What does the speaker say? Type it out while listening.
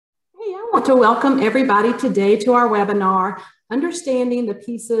want to welcome everybody today to our webinar, Understanding the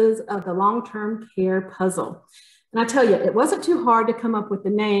Pieces of the Long-Term Care Puzzle. And I tell you, it wasn't too hard to come up with the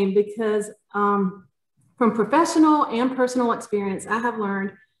name because from professional and personal experience, I have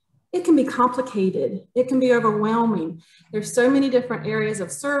learned it can be complicated. It can be overwhelming. There's so many different areas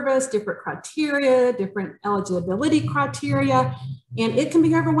of service, different criteria, different eligibility criteria, and it can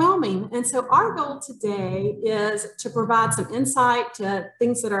be overwhelming. And so our goal today is to provide some insight to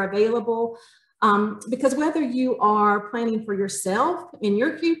things that are available, because whether you are planning for yourself in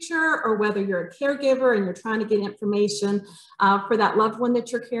your future or whether you're a caregiver and you're trying to get information for that loved one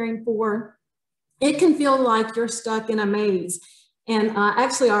that you're caring for, it can feel like you're stuck in a maze. And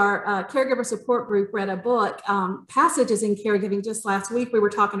actually, our caregiver support group read a book, Passages in Caregiving, just last week. We were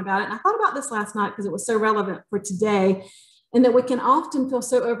talking about it. And I thought about this last night because it was so relevant for today. And that we can often feel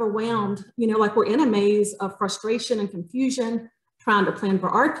so overwhelmed, like we're in a maze of frustration and confusion, trying to plan for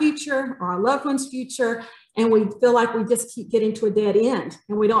our future or our loved one's future. And we feel like we just keep getting to a dead end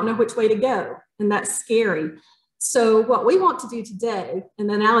and we don't know which way to go. And that's scary. So what we want to do today, and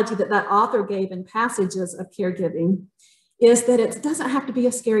the analogy that that author gave in Passages of Caregiving, is that it doesn't have to be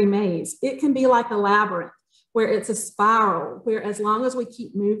a scary maze. It can be like a labyrinth where it's a spiral, where as long as we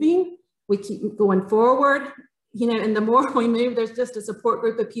keep moving, we keep going forward, and the more we move, there's just a support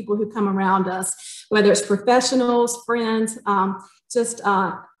group of people who come around us, whether it's professionals, friends,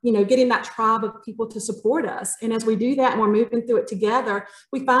 getting that tribe of people to support us. And as we do that and we're moving through it together,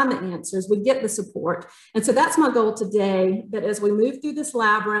 we find the answers, we get the support. And so that's my goal today, that as we move through this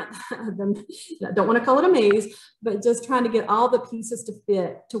labyrinth, I don't want to call it a maze, but just trying to get all the pieces to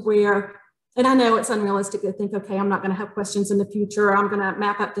fit to where, and I know it's unrealistic to think, okay, I'm not going to have questions in the future, or I'm going to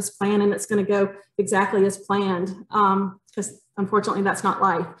map out this plan and it's going to go exactly as planned, because unfortunately that's not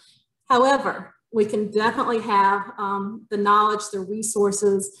life. However, we can definitely have the knowledge, the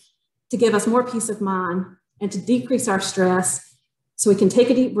resources to give us more peace of mind and to decrease our stress so we can take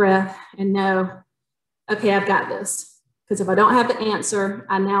a deep breath and know, okay, I've got this. Because if I don't have the answer,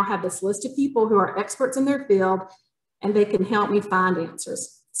 I now have this list of people who are experts in their field and they can help me find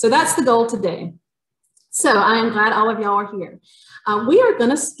answers. So that's the goal today. So I am glad all of y'all are here. We are going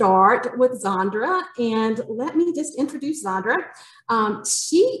to start with Zondra, and let me just introduce Zondra.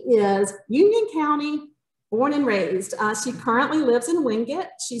 She is Union County born and raised. She currently lives in Wingate.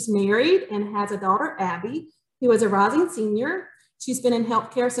 She's married and has a daughter, Abby, who is a rising senior. She's been in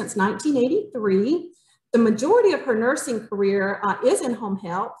healthcare since 1983. The majority of her nursing career is in home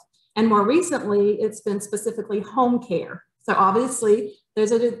health, and more recently, it's been specifically home care. So obviously,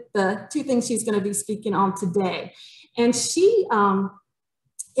 those are the two things she's going to be speaking on today. And she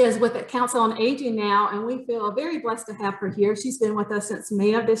is with the Council on Aging now, and we feel very blessed to have her here. She's been with us since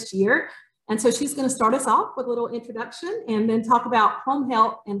May of this year. And so she's going to start us off with a little introduction and then talk about home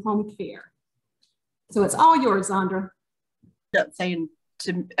health and home care. So it's all yours, Zondra. Saying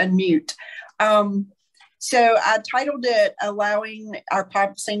to unmute. So I titled it Allowing Our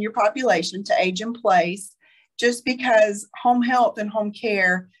Senior Population to Age in Place, just because home health and home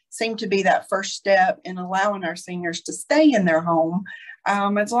care seem to be that first step in allowing our seniors to stay in their home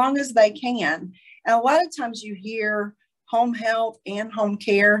as long as they can. And a lot of times you hear home health and home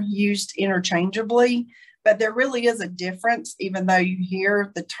care used interchangeably, but there really is a difference. Even though you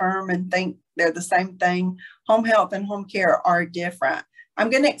hear the term and think they're the same thing, home health and home care are different.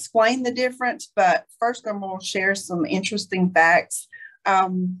 I'm going to explain the difference, but first I'm going to share some interesting facts.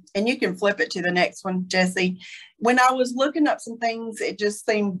 And you can flip it to the next one, Jesse. When I was looking up some things, it just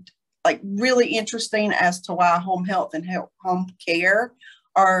seemed like really interesting as to why home health and home care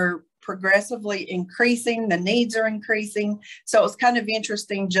are progressively increasing. The needs are increasing. So it was kind of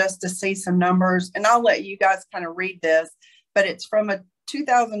interesting just to see some numbers, and I'll let you guys kind of read this, but it's from a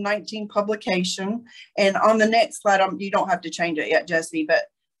 2019 publication. And on the next slide, you don't have to change it yet, Jesse, but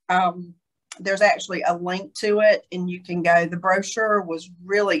there's actually a link to it and you can go. The brochure was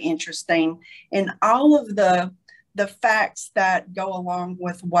really interesting, and all of the facts that go along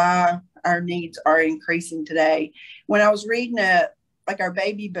with why our needs are increasing today. When I was reading it, like our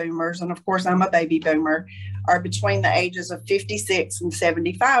baby boomers, and of course I'm a baby boomer, are between the ages of 56 and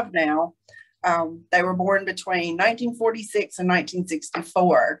 75 now. They were born between 1946 and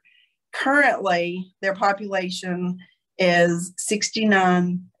 1964. Currently, their population is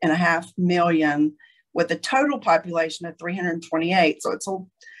 69.5 million with a total population of 328. So it's a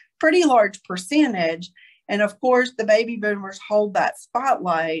pretty large percentage. And of course, the baby boomers hold that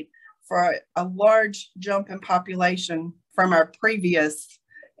spotlight for a large jump in population from our previous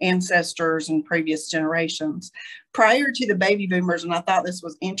ancestors and previous generations. Prior to the baby boomers, and I thought this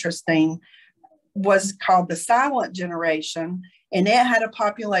was interesting, was called the silent generation, and it had a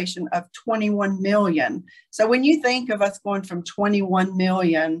population of 21 million. So when you think of us going from 21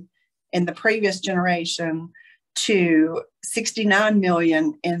 million in the previous generation to 69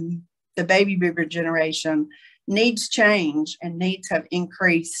 million in the baby boomer generation, needs change and needs have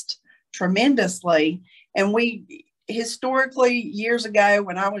increased tremendously. And we historically, years ago,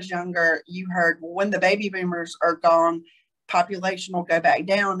 when I was younger, you heard, well, when the baby boomers are gone, population will go back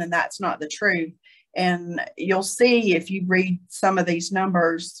down, and that's not the truth. And you'll see if you read some of these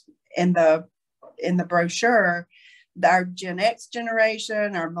numbers in the brochure, our Gen X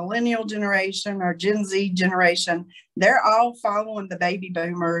generation, our millennial generation, our Gen Z generation, they're all following the baby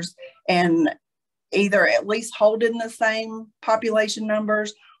boomers and either at least holding the same population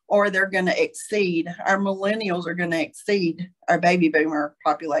numbers, or they're going to exceed. Our millennials are going to exceed our baby boomer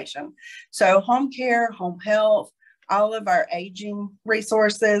population. So home care, home health, all of our aging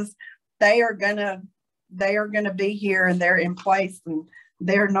resources, they are going to be here, and they're in place, and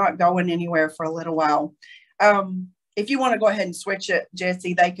they're not going anywhere for a little while. If you want to go ahead and switch it,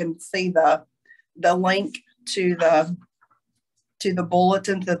 Jesse, they can see the link to the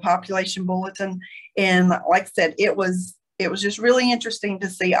bulletin, to the population bulletin. And like I said, it was just really interesting to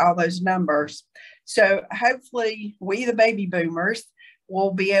see all those numbers. So hopefully we, the baby boomers,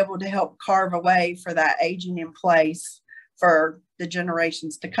 will be able to help carve a way for that aging in place for the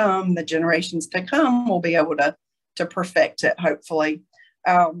generations to come. The generations to come will be able to perfect it, hopefully.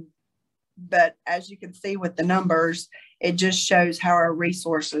 But as you can see with the numbers, it just shows how our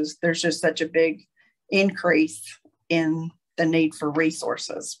resources, there's just such a big increase in the need for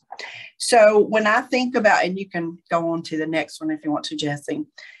resources. So when I think about, and you can go on to the next one if you want to, Jesse.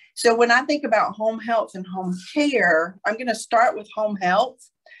 So when I think about home health and home care, I'm going to start with home health.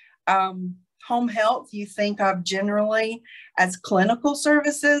 Home health, you think of generally as clinical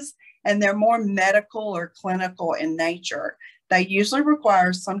services, and they're more medical or clinical in nature. They usually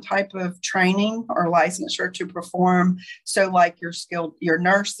require some type of training or licensure to perform. So like your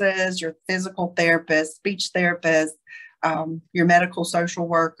nurses, your physical therapists, speech therapists, your medical social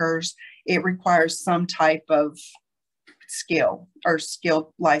workers, it requires some type of skill or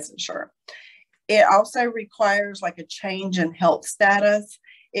skill licensure. It also requires like a change in health status.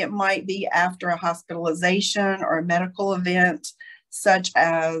 It might be after a hospitalization or a medical event, such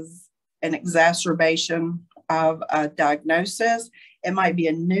as an exacerbation of a diagnosis. It might be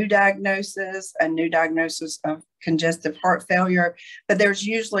a new diagnosis of congestive heart failure, but there's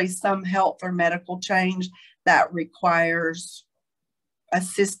usually some health or medical change that requires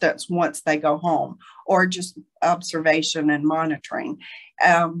assistance once they go home, or just observation and monitoring.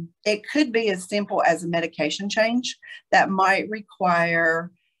 It could be as simple as a medication change that might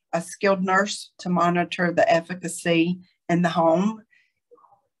require a skilled nurse to monitor the efficacy in the home,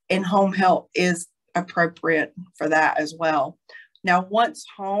 and home health is appropriate for that as well. Now, once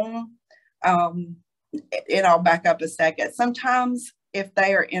home, and I'll back up a second. Sometimes if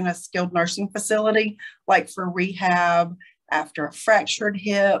they are in a skilled nursing facility, like for rehab after a fractured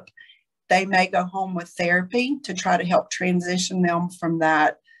hip, they may go home with therapy to try to help transition them from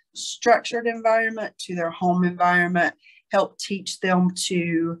that structured environment to their home environment, help teach them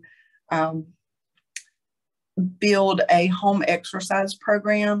to build a home exercise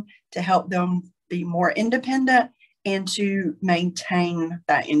program to help them be more independent and to maintain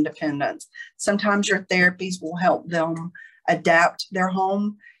that independence. Sometimes your therapies will help them adapt their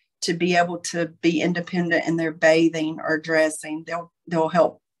home to be able to be independent in their bathing or dressing. They'll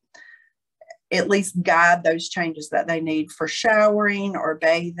help at least guide those changes that they need for showering or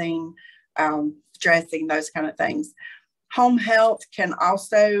bathing, dressing, those kind of things. Home health can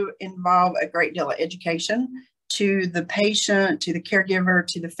also involve a great deal of education to the patient, to the caregiver,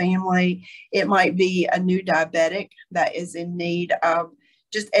 to the family. It might be a new diabetic that is in need of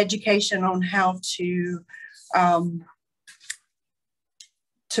just education on how to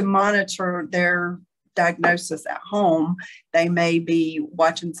monitor their diagnosis at home. They may be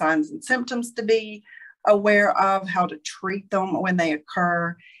watching signs and symptoms to be aware of, how to treat them when they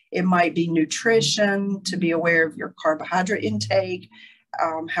occur. It might be nutrition, to be aware of your carbohydrate intake,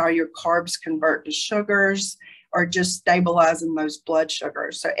 how your carbs convert to sugars, or just stabilizing those blood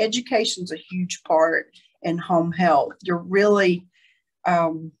sugars. So education is a huge part in home health. You're really,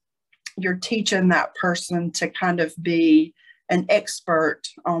 you're teaching that person to kind of be an expert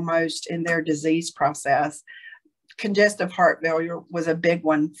almost in their disease process. Congestive heart failure was a big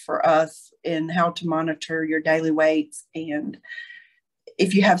one for us in how to monitor your daily weights, and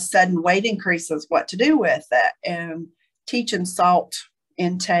if you have sudden weight increases, what to do with it, and teaching salt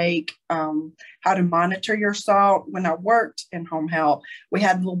intake, how to monitor your salt. When I worked in home health, we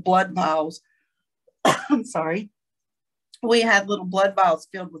had little blood vials I'm sorry, we had little blood vials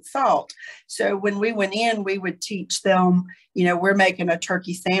filled with salt. So when we went in, we would teach them, you know, we're making a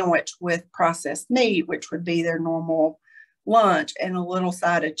turkey sandwich with processed meat, which would be their normal lunch, and a little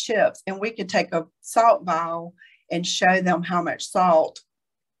side of chips. And we could take a salt vial and show them how much salt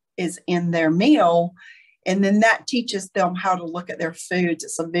is in their meal. And then that teaches them how to look at their foods.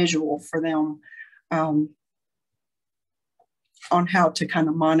 It's a visual for them on how to kind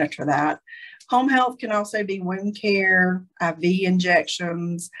of monitor that. Home health can also be wound care, IV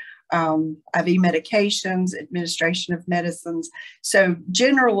injections, IV medications, administration of medicines. So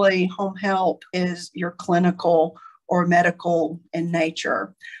generally, home health is your clinical or medical in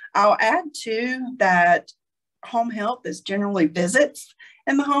nature. I'll add too that home health is generally visits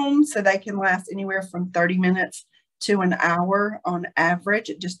in the home, so they can last anywhere from 30 minutes to an hour on average.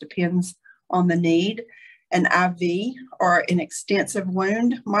 It just depends on the need. An IV or an extensive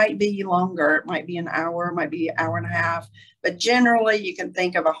wound might be longer. It might be an hour, might be an hour and a half. But generally, you can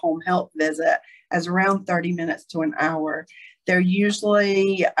think of a home health visit as around 30 minutes to an hour. They're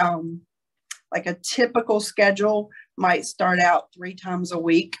usually like a typical schedule might start out 3 times a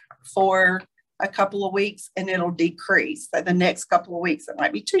week for a couple of weeks, and it'll decrease. So the next couple of weeks, it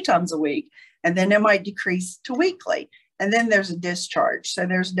might be 2 times a week, and then it might decrease to weekly. And then there's a discharge. So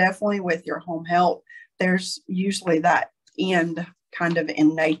there's definitely, with your home health, there's usually that end kind of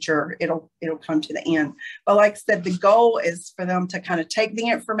in nature. It'll come to the end. But like I said, the goal is for them to kind of take the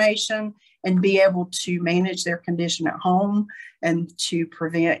information and be able to manage their condition at home and to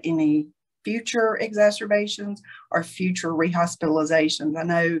prevent any future exacerbations or future rehospitalizations. I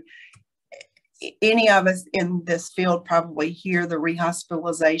know any of us in this field probably hear the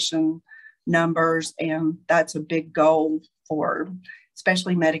rehospitalization numbers, and that's a big goal for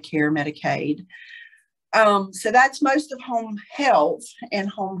especially Medicare, Medicaid. So that's most of home health. And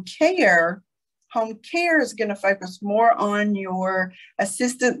home care. Home care is going to focus more on your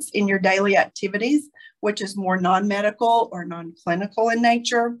assistance in your daily activities, which is more non-medical or non-clinical in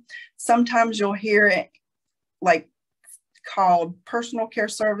nature. Sometimes you'll hear it like called personal care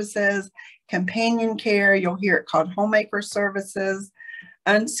services, companion care. You'll hear it called homemaker services,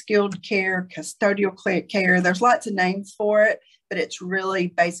 unskilled care, custodial care. There's lots of names for it, but it's really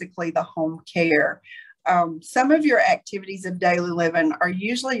basically the home care. Some of your activities of daily living are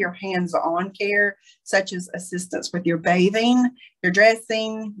usually your hands-on care, such as assistance with your bathing, your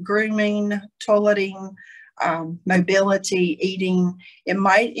dressing, grooming, toileting, mobility, eating. It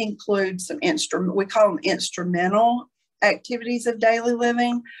might include some we call them instrumental activities of daily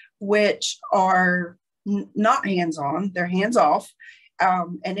living, which are not hands-on, they're hands-off.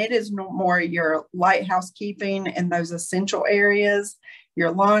 And it is more your light housekeeping in those essential areas,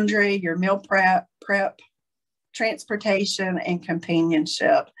 your laundry, your meal prep, transportation, and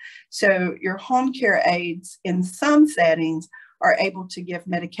companionship. So your home care aides in some settings are able to give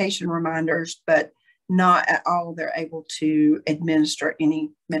medication reminders, but not at all they're able to administer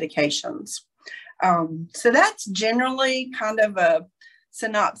any medications. So that's generally kind of a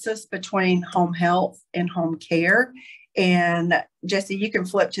synopsis between home health and home care. And Jesse, you can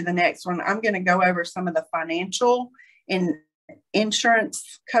flip to the next one. I'm going to go over some of the financial and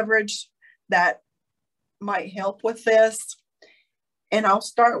insurance coverage that might help with this. And I'll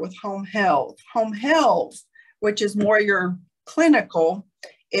start with home health. Home health, which is more your clinical,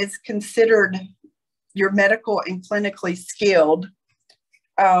 is considered your medical and clinically skilled.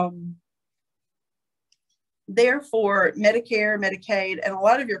 Therefore, Medicare, Medicaid, and a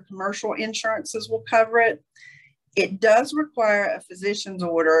lot of your commercial insurances will cover it. It does require a physician's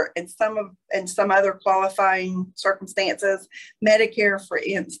order and some other qualifying circumstances. Medicare, for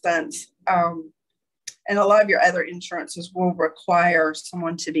instance, and a lot of your other insurances will require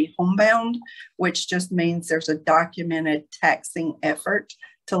someone to be homebound, which just means there's a documented taxing effort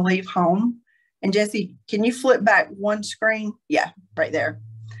to leave home. And Jesse, can you flip back one screen? Yeah, right there.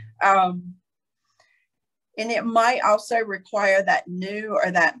 And it might also require that new or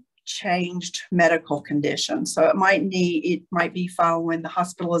that changed medical condition. So it might be following the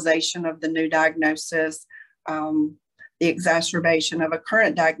hospitalization of the new diagnosis, the exacerbation of a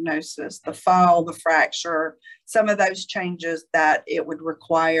current diagnosis, the fall, the fracture, some of those changes that it would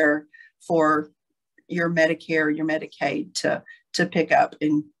require for your Medicare, your Medicaid to pick up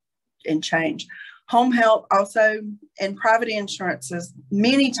and change. Home health also and private insurances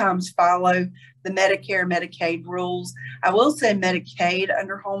many times follow the Medicare, Medicaid rules. I will say Medicaid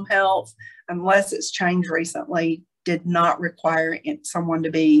under home health, unless it's changed recently, did not require someone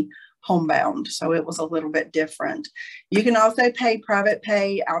to be homebound. So it was a little bit different. You can also pay private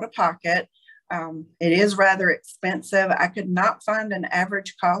pay out of pocket. It is rather expensive. I could not find an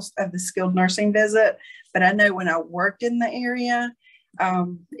average cost of the skilled nursing visit, but I know when I worked in the area,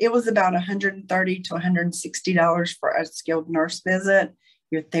 it was about $130 to $160 for a skilled nurse visit.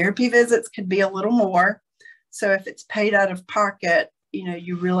 Your therapy visits could be a little more. So if it's paid out of pocket, you know,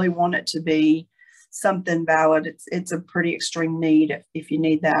 you really want it to be something valid. It's a pretty extreme need if you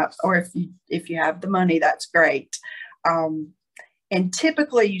need that, or if you have the money, that's great. And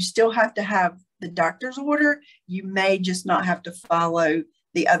typically you still have to have the doctor's order. You may just not have to follow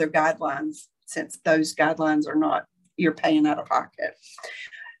the other guidelines, since those guidelines are not, you're paying out of pocket.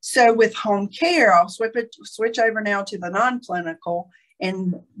 So with home care, I'll switch over now to the non-clinical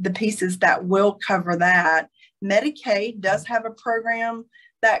and the pieces that will cover that. Medicaid does have a program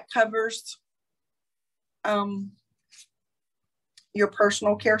that covers your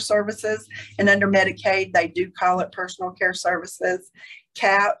personal care services, and under Medicaid, they do call it personal care services.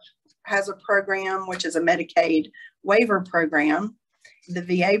 CAP has a program, which is a Medicaid waiver program. The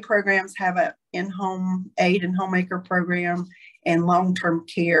VA programs have an in-home aid and homemaker program, and long-term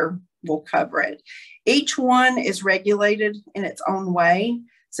care will cover it. Each one is regulated in its own way,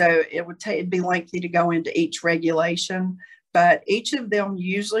 so it'd be lengthy to go into each regulation, but each of them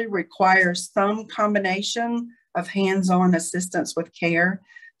usually requires some combination of hands-on assistance with care.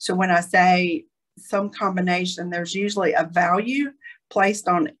 So when I say some combination, there's usually a value placed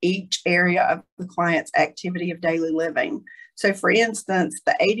on each area of the client's activity of daily living. So for instance,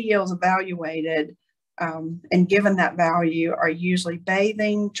 the ADLs evaluated and given that value are usually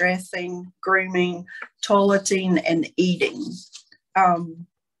bathing, dressing, grooming, toileting, and eating.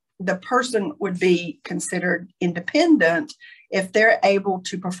 The person would be considered independent if they're able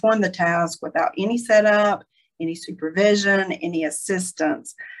to perform the task without any setup, any supervision, any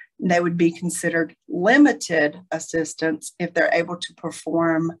assistance. They would be considered limited assistance if they're able to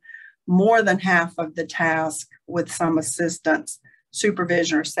perform more than half of the task with some assistance,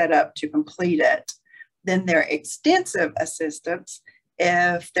 supervision, or setup to complete it. Then they're extensive assistance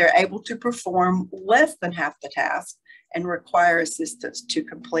if they're able to perform less than half the task and require assistance to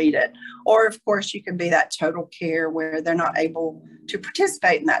complete it. Or of course, you can be that total care where they're not able to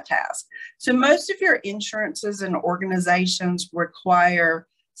participate in that task. So most of your insurances and organizations require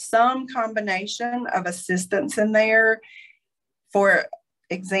some combination of assistance in there. For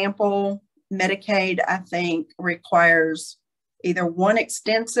example, Medicaid, I think, requires either one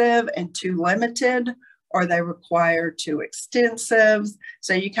extensive and two limited, or they require two extensives.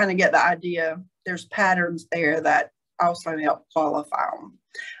 So you kind of get the idea. There's patterns there that also help qualify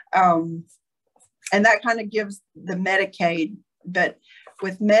them. And that kind of gives the Medicaid, but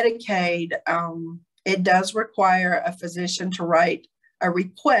with Medicaid, it does require a physician to write a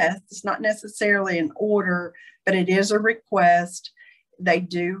request. It's not necessarily an order, but it is a request. They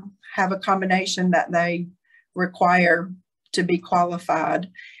do have a combination that they require to be qualified.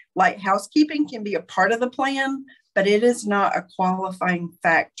 Like housekeeping can be a part of the plan, but it is not a qualifying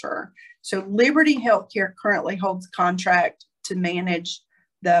factor. So Liberty Healthcare currently holds a contract to manage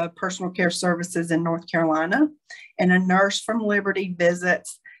the personal care services in North Carolina, and a nurse from Liberty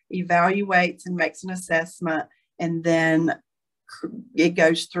visits, evaluates, and makes an assessment, and then it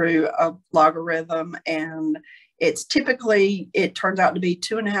goes through a logarithm, and it's typically, it turns out to be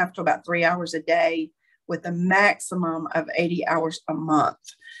 2.5 to about 3 hours a day with a maximum of 80 hours a month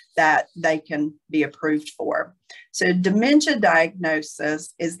that they can be approved for. So dementia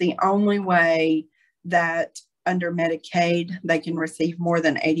diagnosis is the only way that under Medicaid, they can receive more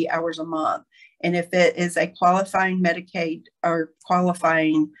than 80 hours a month. And if it is a qualifying Medicaid or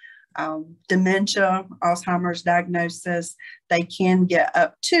qualifying dementia, Alzheimer's diagnosis, they can get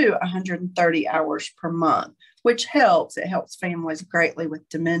up to 130 hours per month, which helps. It helps families greatly with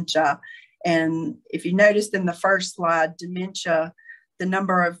dementia. And if you noticed in the first slide, dementia, the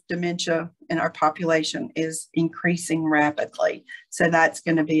number of dementia in our population is increasing rapidly. So that's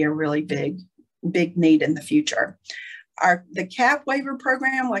going to be a really big need in the future. The CAP waiver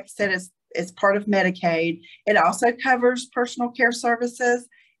program, like I said, is part of Medicaid. It also covers personal care services.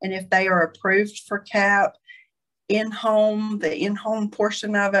 And if they are approved for CAP, the in-home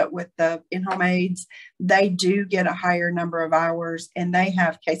portion of it with the in-home aides, they do get a higher number of hours, and they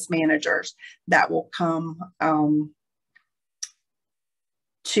have case managers that will come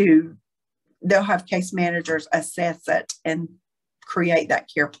they'll have case managers assess it and create that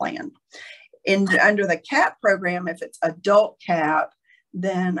care plan. Under the CAP program, if it's adult CAP,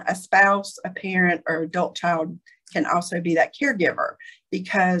 then a spouse, a parent, or adult child can also be that caregiver,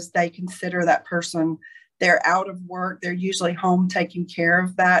 because they consider that person, they're out of work, they're usually home taking care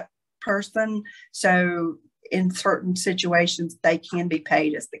of that person. So in certain situations, they can be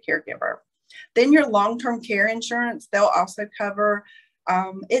paid as the caregiver. Then your long-term care insurance, they'll also cover,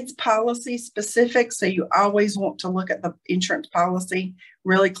 it's policy specific. So you always want to look at the insurance policy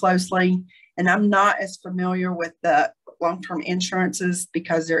really closely. And I'm not as familiar with the long-term insurances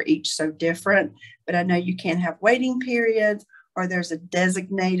because they're each so different, but I know you can have waiting periods, or there's a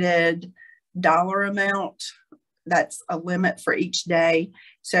designated dollar amount that's a limit for each day.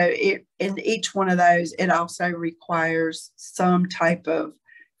 So in each one of those, it also requires some type of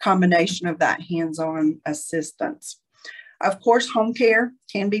combination of that hands-on assistance. Of course, home care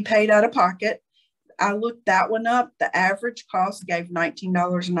can be paid out of pocket. I looked that one up. The average cost gave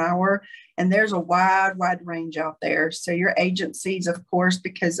 $19 an hour, and there's a wide range out there. So your agencies, of course,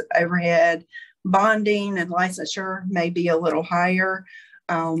 because overhead, bonding, and licensure may be a little higher.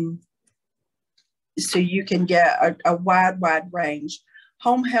 So you can get a wide range.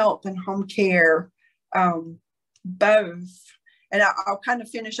 Home health and home care, both. And I'll kind of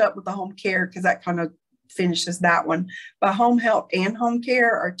finish up with the home care because that kind of finishes that one. But home health and home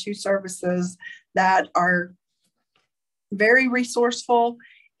care are two services that are very resourceful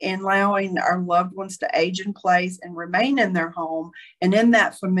in allowing our loved ones to age in place and remain in their home and in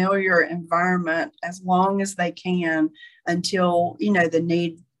that familiar environment as long as they can until, you know, the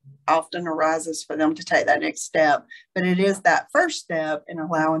need often arises for them to take that next step. But it is that first step in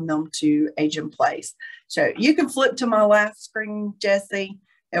allowing them to age in place. So you can flip to my last screen, Jesse.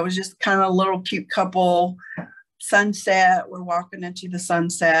 It was just kind of a little cute couple sunset. We're walking into the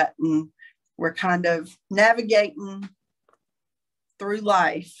sunset and we're kind of navigating through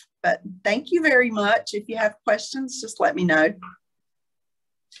life. But thank you very much. If you have questions, just let me know.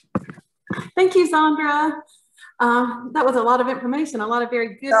 Thank you, Zondra. That was a lot of information, a lot of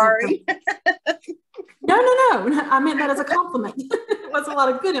very good Sorry. No. I meant that as a compliment. It was a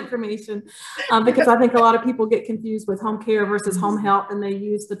lot of good information because I think a lot of people get confused with home care versus home health, and they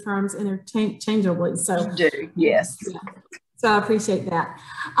use the terms interchangeably. So you do, yes. Yeah. So I appreciate that.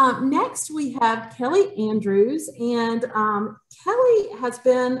 Next, we have Kelly Andrews, and Kelly has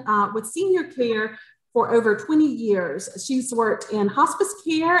been with senior care for over 20 years. She's worked in hospice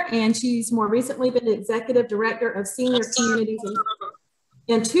care, and she's more recently been the executive director of senior communities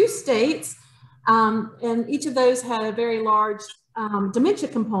in 2 states. And each of those had a very large dementia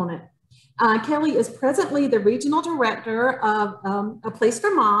component. Kelly is presently the regional director of A Place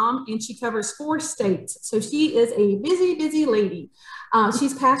for Mom, and she covers 4 states. So she is a busy lady.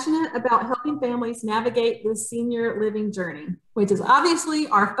 She's passionate about helping families navigate this senior living journey, which is obviously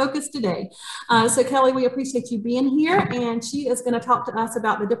our focus today. So Kelly, we appreciate you being here, and she is going to talk to us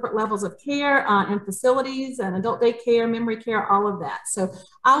about the different levels of care and facilities and adult day care, memory care, all of that. So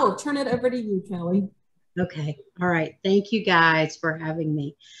I will turn it over to you, Kelly. Okay. All right. Thank you guys for having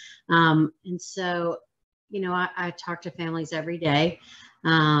me. And so, you know, I talk to families every day,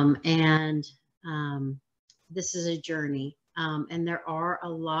 and this is a journey, and there are a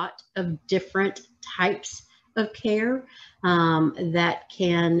lot of different types of care that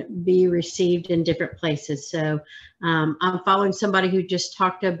can be received in different places. So I'm following somebody who just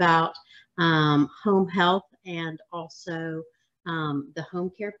talked about home health and also the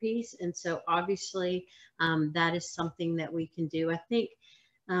home care piece. And so obviously that is something that we can do. I think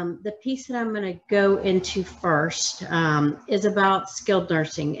the piece that I'm going to go into first is about skilled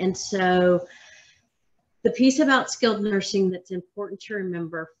nursing. And so the piece about skilled nursing that's important to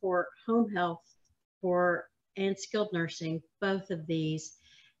remember for home health and skilled nursing, both of these,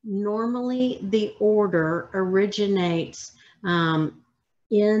 normally the order originates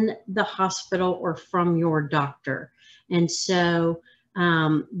in the hospital or from your doctor. And so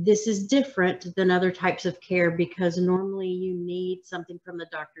this is different than other types of care because normally you need something from the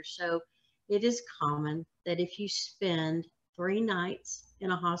doctor. So it is common that if you spend 3 nights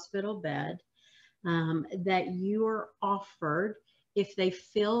in a hospital bed, that you are offered, if they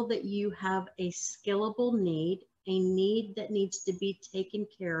feel that you have a skillable need, a need that needs to be taken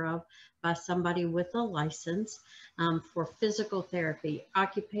care of by somebody with a license for physical therapy,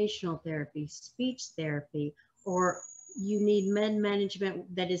 occupational therapy, speech therapy, or you need med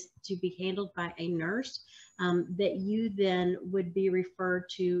management that is to be handled by a nurse, that you then would be referred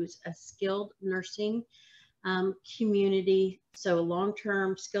to as a skilled nursing community. So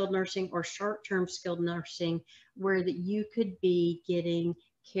long-term skilled nursing or short-term skilled nursing, where that you could be getting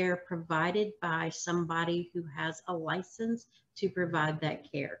care provided by somebody who has a license to provide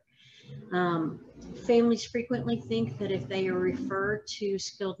that care. Families frequently think that if they are referred to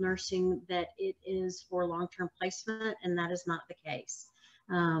skilled nursing that it is for long-term placement, and that is not the case.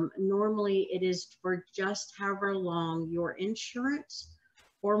 Normally it is for just however long your insurance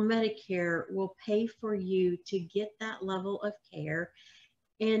or Medicare will pay for you to get that level of care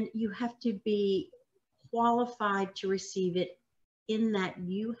And you have to be qualified to receive it, in that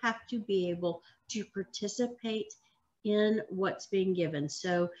you have to be able to participate in what's being given.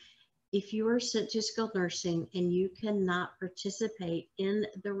 So if you are sent to skilled nursing and you cannot participate in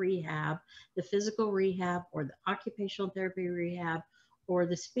the rehab, the physical rehab or the occupational therapy rehab or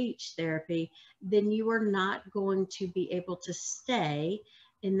the speech therapy, then you are not going to be able to stay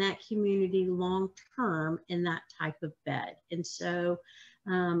in that community long term in that type of bed. And so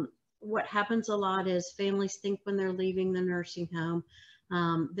what happens a lot is families think when they're leaving the nursing home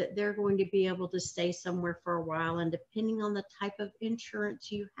that they're going to be able to stay somewhere for a while. And depending on the type of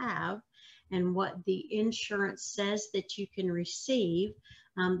insurance you have and what the insurance says that you can receive,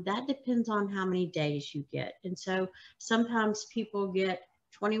 that depends on how many days you get. And so sometimes people get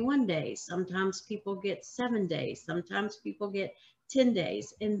 21 days, sometimes people get 7 days, sometimes people get 10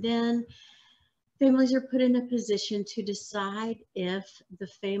 days. And then families are put in a position to decide if the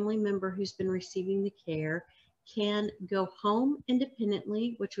family member who's been receiving the care can go home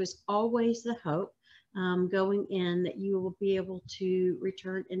independently, which was always the hope going in, that you will be able to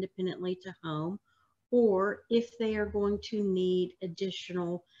return independently to home, or if they are going to need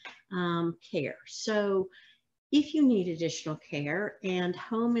additional care. So if you need additional care and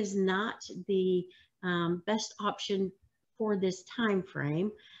home is not the best option for this time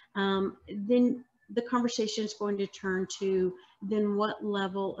frame, then the conversation is going to turn to, then what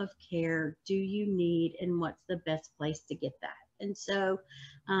level of care do you need and what's the best place to get that? And so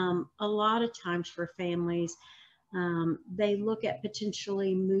a lot of times for families, they look at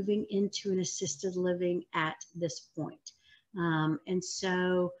potentially moving into an assisted living at this point. And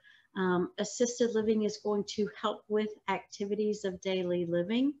so assisted living is going to help with activities of daily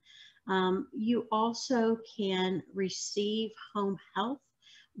living. You also can receive home health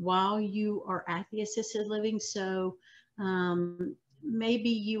while you are at the assisted living. So maybe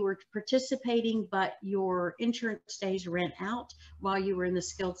you were participating, but your insurance days ran out while you were in the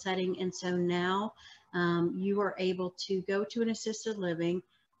skilled setting. And so now you are able to go to an assisted living.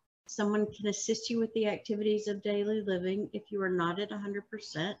 Someone can assist you with the activities of daily living if you are not at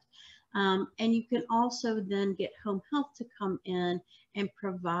 100%. And you can also then get home health to come in and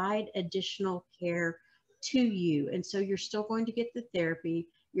provide additional care to you. And so you're still going to get the therapy.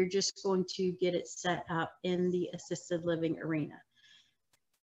 You're just going to get it set up in the assisted living arena.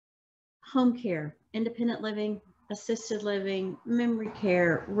 Home care, independent living, assisted living, memory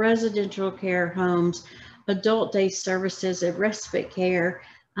care, residential care homes, adult day services, and respite care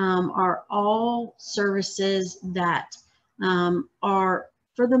are all services that are,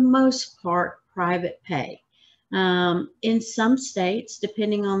 for the most part, private pay. In some states,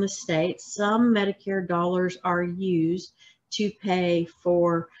 depending on the state, some Medicare dollars are used to pay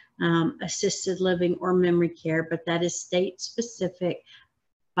for assisted living or memory care, but that is state specific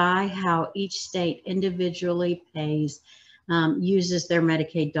by how each state individually pays, uses their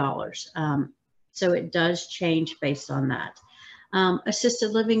Medicaid dollars. So it does change based on that.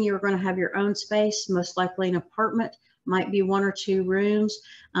 Assisted living, you're going to have your own space, most likely an apartment, might be 1 or 2 rooms.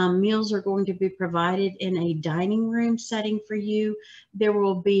 Meals are going to be provided in a dining room setting for you. There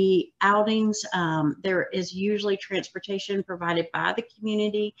will be outings. There is usually transportation provided by the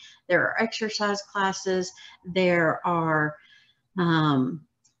community. There are exercise classes. There are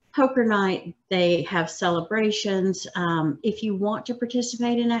poker night. They have celebrations. If you want to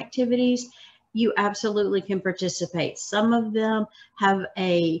participate in activities, you absolutely can participate. Some of them have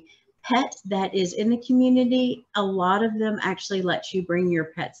a pet that is in the community. A lot of them actually let you bring your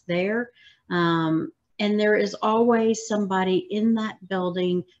pets there. And there is always somebody in that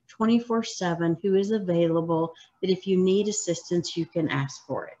building 24/7 who is available, that if you need assistance, you can ask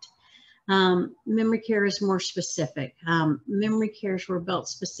for it. Memory care is more specific. Memory cares were built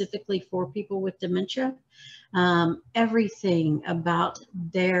specifically for people with dementia. Everything about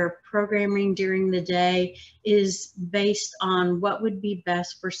their programming during the day is based on what would be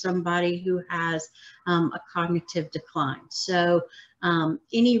best for somebody who has a cognitive decline. So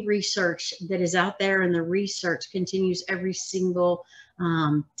any research that is out there, and the research continues every single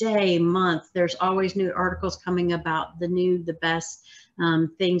day, month, there's always new articles coming about the best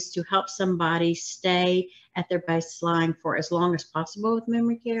things to help somebody stay at their baseline for as long as possible with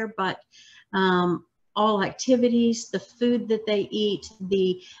memory care. But all activities, the food that they eat,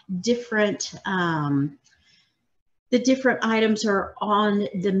 the different items are on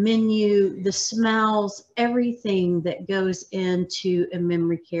the menu, the smells, everything that goes into a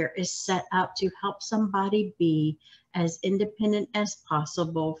memory care is set up to help somebody be as independent as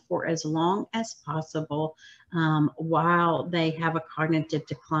possible for as long as possible while they have a cognitive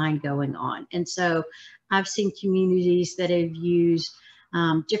decline going on. And so I've seen communities that have used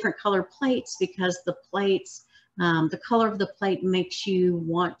different color plates, because the plates, the color of the plate makes you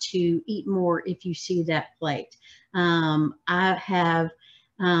want to eat more if you see that plate. I have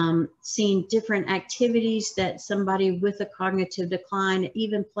seen different activities that somebody with a cognitive decline,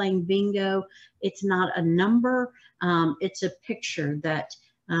 even playing bingo, it's not a number, it's a picture that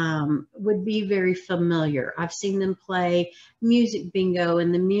would be very familiar. I've seen them play music bingo,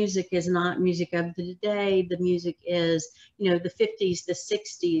 and the music is not music of the day. The music is, you know, the 50s, the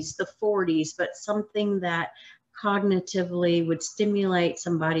 60s, the 40s, but something that cognitively would stimulate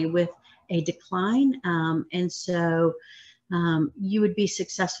somebody with a decline. And so you would be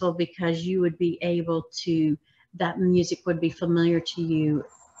successful because you would be able to, that music would be familiar to you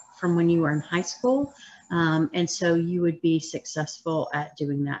from when you were in high school. And so you would be successful at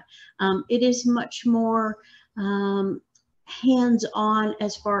doing that. It is much more hands-on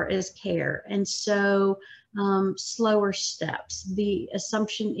as far as care. And so slower steps. The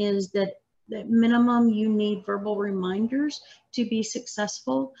assumption is that at minimum you need verbal reminders to be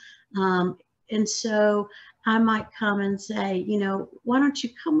successful. And so I might come and say, you know, why don't you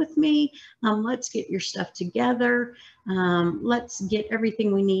come with me? Let's get your stuff together. Let's get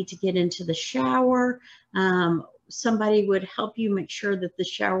everything we need to get into the shower. Somebody would help you make sure that the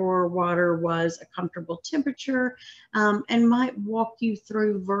shower water was a comfortable temperature, and might walk you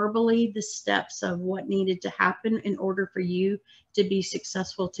through verbally the steps of what needed to happen in order for you to be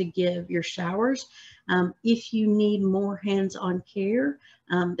successful to give your showers. If you need more hands-on care,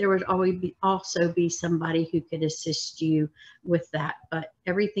 there would always also be somebody who could assist you with that. But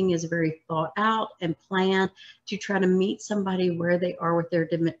everything is very thought out and planned to try to meet somebody where they are with their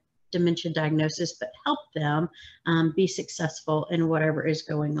dementia diagnosis, but help them be successful in whatever is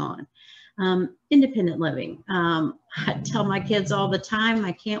going on. Independent living. I tell my kids all the time,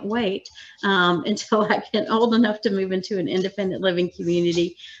 I can't wait until I get old enough to move into an independent living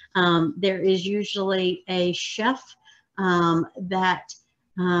community. There is usually a chef that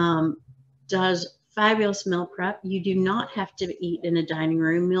does fabulous meal prep. You do not have to eat in a dining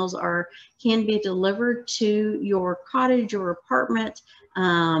room. Meals can be delivered to your cottage or apartment,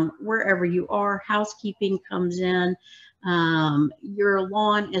 wherever you are. Housekeeping comes in. Your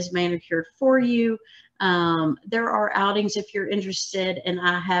lawn is manicured for you. There are outings if you're interested, and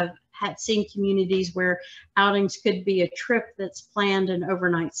I have seen communities where outings could be a trip that's planned, an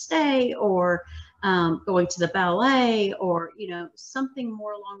overnight stay, or going to the ballet, or, you know, something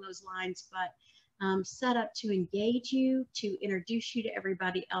more along those lines, but set up to engage you, to introduce you to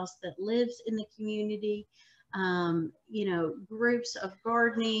everybody else that lives in the community. You know, groups of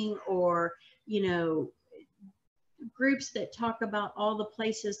gardening, or, you know, groups that talk about all the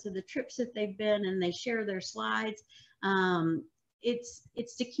places to the trips that they've been, and they share their slides.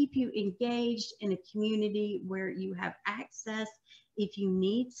 It's to keep you engaged in a community where you have access. If you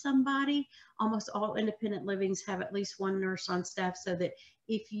need somebody, almost all independent livings have at least one nurse on staff, so that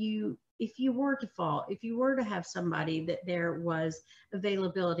if you were to fall, if you were to have somebody, that there was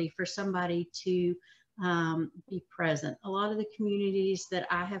availability for somebody to be present. A lot of the communities that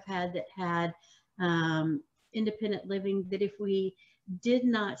I have had that had independent living, that if we did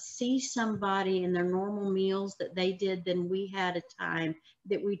not see somebody in their normal meals that they did, then we had a time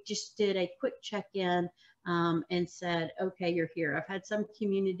that we just did a quick check-in and said, okay, you're here. I've had some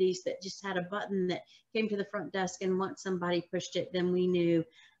communities that just had a button that came to the front desk, and once somebody pushed it, then we knew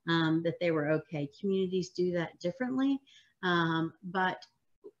that they were okay. Communities do that differently, but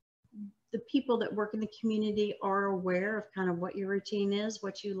the people that work in the community are aware of kind of what your routine is,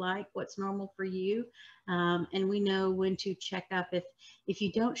 what you like, what's normal for you. And we know when to check up. If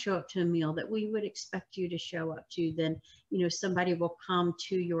you don't show up to a meal that we would expect you to show up to, then, you know, somebody will come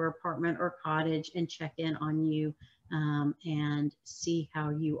to your apartment or cottage and check in on you and see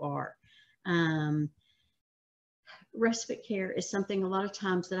how you are. Respite care is something a lot of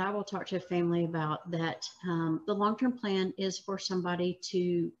times that I will talk to a family about, that the long-term plan is for somebody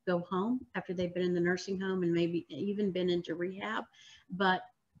to go home after they've been in the nursing home and maybe even been into rehab, but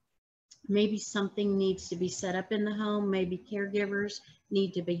maybe something needs to be set up in the home. Maybe caregivers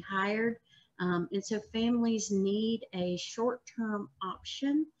need to be hired. And so families need a short-term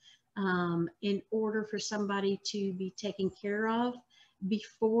option in order for somebody to be taken care of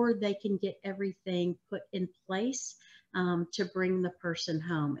before they can get everything put in place to bring the person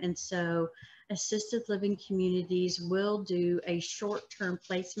home. And so assisted living communities will do a short-term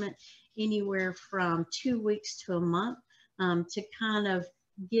placement anywhere from 2 weeks to a month to kind of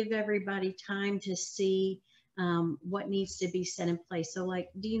give everybody time to see what needs to be set in place. So like,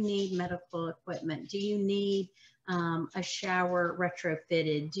 do you need medical equipment? Do you need a shower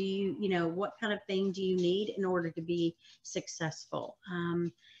retrofitted? Do you, what kind of thing do you need in order to be successful?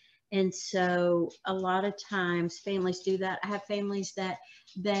 And so a lot of times families do that. I have families that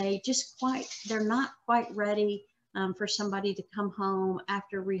they're not quite ready for somebody to come home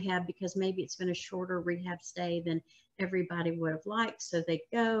after rehab, because maybe it's been a shorter rehab stay than everybody would have liked. So they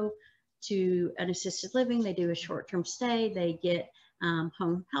go to an assisted living, they do a short-term stay, they get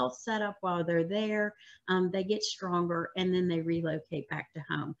home health set up while they're there, they get stronger, and then they relocate back to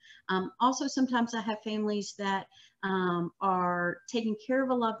home. Also, sometimes I have families that are taking care of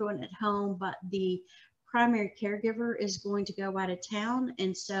a loved one at home, but the primary caregiver is going to go out of town,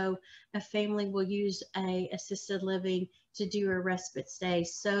 and so a family will use a assisted living to do a respite stay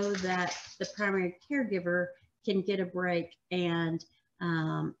so that the primary caregiver can get a break and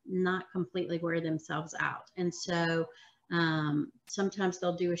not completely wear themselves out. And so sometimes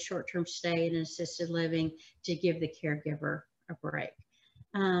they'll do a short-term stay in an assisted living to give the caregiver a break.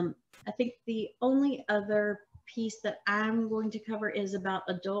 I think the only other piece that I'm going to cover is about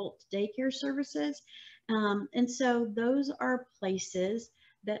adult daycare services. And so those are places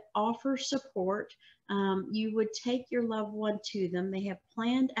that offer support. You would take your loved one to them. They have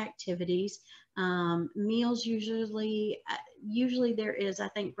planned activities, meals usually there is, I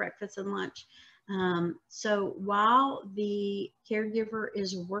think, breakfast and lunch. So while the caregiver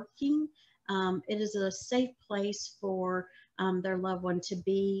is working, it is a safe place for their loved one to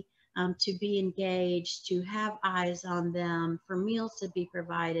be engaged, to have eyes on them, for meals to be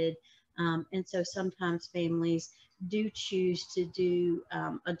provided. And so sometimes families do choose to do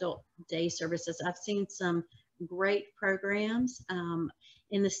adult day services. I've seen some great programs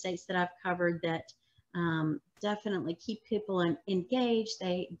in the states that I've covered that definitely keep people engaged.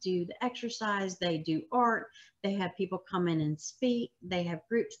 They do the exercise, they do art, they have people come in and speak, they have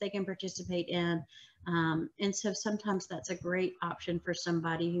groups they can participate in. And so sometimes that's a great option for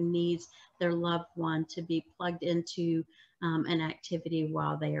somebody who needs their loved one to be plugged into an activity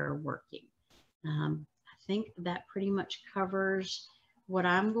while they are working. I think that pretty much covers what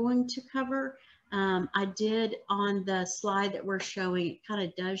I'm going to cover. I did, on the slide that we're showing, it kind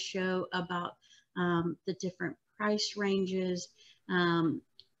of does show about the different price ranges.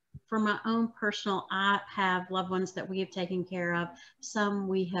 For my own personal, I have loved ones that we have taken care of. Some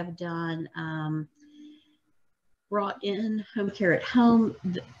we have done brought in home care at home.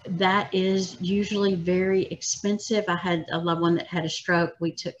 That is usually very expensive. I had a loved one that had a stroke.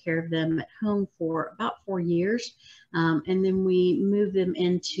 We took care of them at home for about 4 years. And then we moved them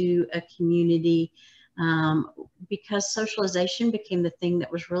into a community because socialization became the thing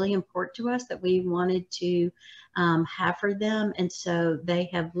that was really important to us, that we wanted to have for them. And so they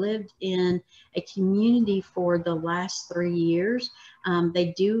have lived in a community for the last 3 years.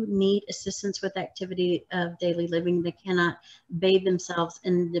 They do need assistance with activity of daily living. They cannot bathe themselves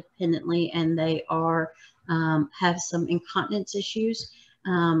independently, and they are have some incontinence issues.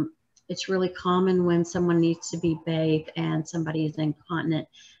 It's really common when someone needs to be bathed and somebody is incontinent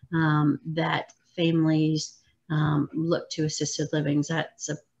that families look to assisted livings. That's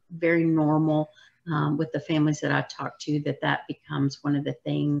a very normal with the families that I talk to, that becomes one of the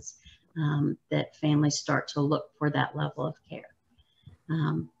things that families start to look for, that level of care.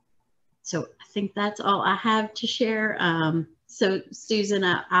 So I think that's all I have to share. So Susan,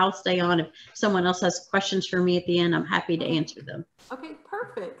 I'll stay on. If someone else has questions for me at the end, I'm happy to answer them. Okay,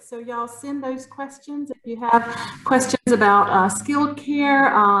 perfect. So y'all send those questions. If you have questions about skilled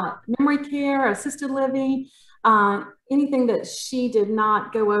care, memory care, assisted living, anything that she did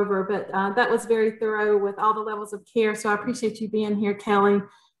not go over, but that was very thorough with all the levels of care. So I appreciate you being here, Kelly,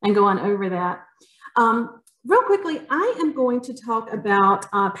 and going over that. Real quickly, I am going to talk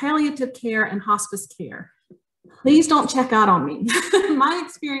about palliative care and hospice care. Please don't check out on me. My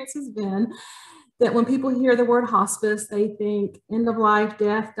experience has been that when people hear the word hospice, they think end of life,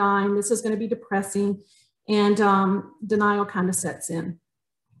 death, dying, this is going to be depressing, and denial kind of sets in.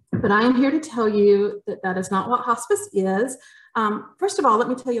 But I am here to tell you that that is not what hospice is. First of all, let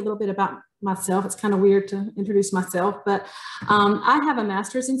me tell you a little bit about myself. It's kind of weird to introduce myself, but I have a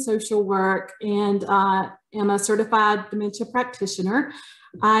master's in social work and am a certified dementia practitioner.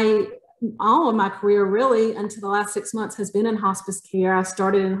 All of my career, really, until the last 6 months, has been in hospice care. I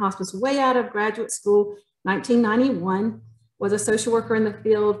started in hospice way out of graduate school, 1991, was a social worker in the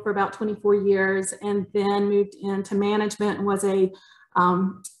field for about 24 years, and then moved into management and was a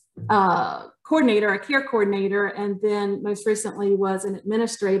coordinator, a care coordinator, and then most recently was an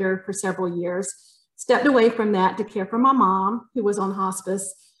administrator for several years. Stepped away from that to care for my mom, who was on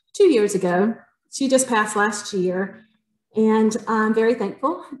hospice 2 years ago. She just passed last year. And I'm very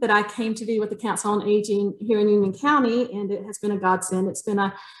thankful that I came to be with the Council on Aging here in Union County, and it has been a godsend. It's been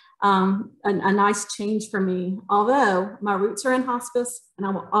a nice change for me, although my roots are in hospice, and I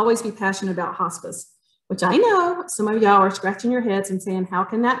will always be passionate about hospice, which I know some of y'all are scratching your heads and saying, how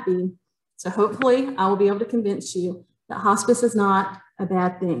can that be? So hopefully I will be able to convince you that hospice is not a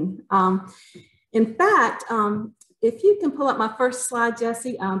bad thing. In fact, if you can pull up my first slide,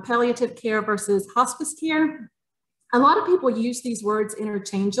 Jesse, palliative care versus hospice care. A lot of people use these words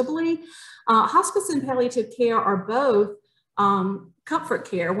interchangeably. Hospice and palliative care are both comfort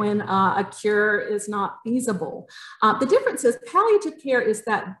care when a cure is not feasible. The difference is palliative care is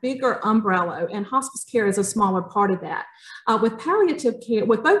that bigger umbrella, and hospice care is a smaller part of that. With palliative care,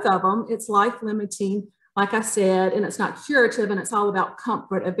 with both of them, it's life limiting, like I said, and it's not curative, and it's all about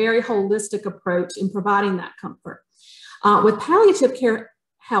comfort, a very holistic approach in providing that comfort. With palliative care,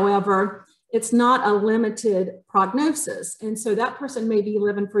 however, it's not a limited prognosis. And so that person may be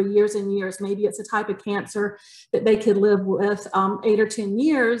living for years and years. Maybe it's a type of cancer that they could live with 8 or 10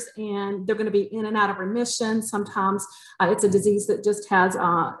 years, and they're going to be in and out of remission. Sometimes it's a disease that just has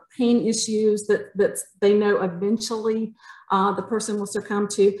pain issues that they know eventually the person will succumb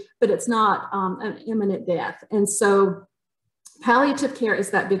to, but it's not an imminent death. And so palliative care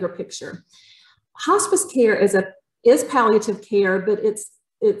is that bigger picture. Hospice care is palliative care, but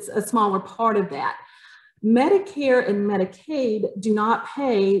it's a smaller part of that. Medicare and Medicaid do not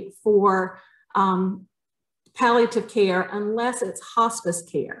pay for palliative care unless it's hospice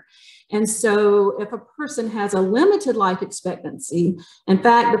care. And so if a person has a limited life expectancy, in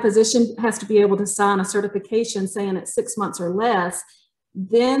fact, the physician has to be able to sign a certification saying it's 6 months or less,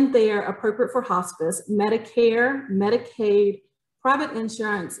 then they're appropriate for hospice. Medicare, Medicaid, private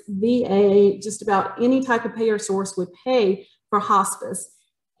insurance, VA, just about any type of payer source would pay for hospice.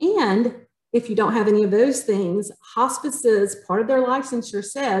 And if you don't have any of those things, hospices, part of their licensure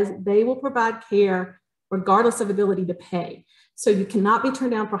says they will provide care regardless of ability to pay. So you cannot be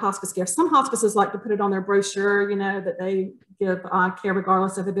turned down for hospice care. Some hospices like to put it on their brochure, you know, that they give care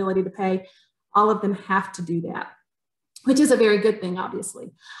regardless of ability to pay. All of them have to do that, which is a very good thing,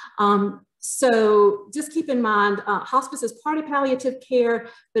 obviously. So just keep in mind, hospice is part of palliative care,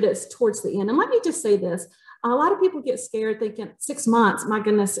 but it's towards the end. And let me just say this. A lot of people get scared thinking 6 months, my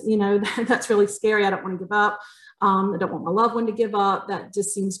goodness, you know, that's really scary. I don't want to give up. I don't want my loved one to give up. That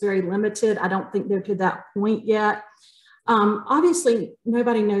just seems very limited. I don't think they're to that point yet. Obviously,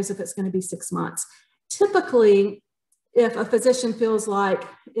 nobody knows if it's going to be 6 months. Typically, if a physician feels like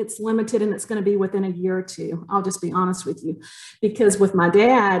it's limited and it's going to be within a year or two, I'll just be honest with you, because with my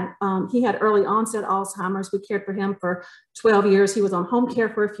dad, he had early onset Alzheimer's. We cared for him for 12 years. He was on home care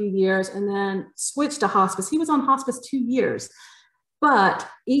for a few years and then switched to hospice. He was on hospice 2 years, but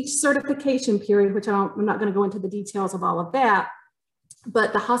each certification period, which I'm not going to go into the details of all of that,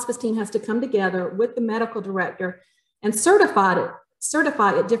 but the hospice team has to come together with the medical director and certify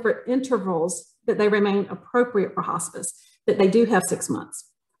at different intervals that they remain appropriate for hospice, that they do have 6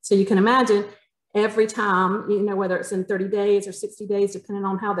 months. So you can imagine every time, you know, whether it's in 30 days or 60 days, depending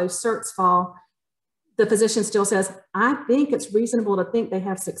on how those certs fall, the physician still says, I think it's reasonable to think they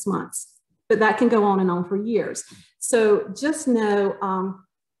have 6 months, but that can go on and on for years. So just know,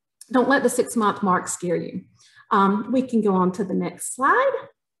 don't let the 6 month mark scare you. We can go on to the next slide.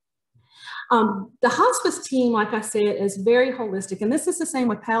 The hospice team, like I said, is very holistic, and this is the same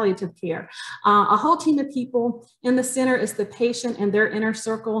with palliative care. A whole team of people. In the center is the patient and their inner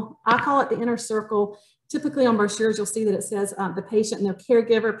circle. I call it the inner circle. Typically on brochures, you'll see that it says the patient and their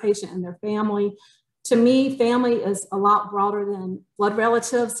caregiver, patient and their family. To me, family is a lot broader than blood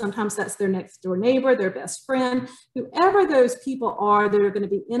relatives. Sometimes that's their next door neighbor, their best friend, whoever those people are that are going to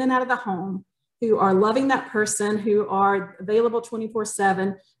be in and out of the home, who are loving that person, who are available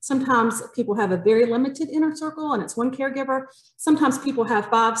 24/7. Sometimes people have a very limited inner circle and it's one caregiver. Sometimes people have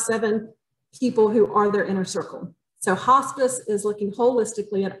 5, 7 people who are their inner circle. So hospice is looking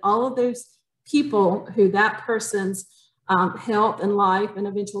holistically at all of those people who that person's health and life and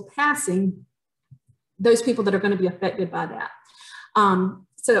eventual passing, those people that are going to be affected by that.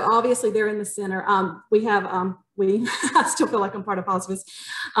 So obviously they're in the center. I still feel like I'm part of hospice.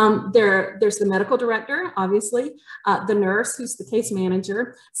 There's the medical director, obviously, the nurse who's the case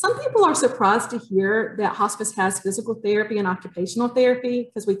manager. Some people are surprised to hear that hospice has physical therapy and occupational therapy,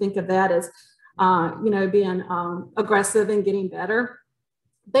 because we think of that as, being aggressive and getting better.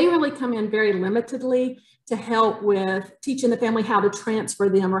 They really come in very limitedly to help with teaching the family how to transfer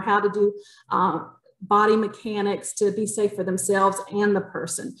them or how to do body mechanics to be safe for themselves and the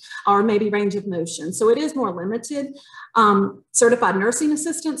person, or maybe range of motion. So it is more limited. Certified nursing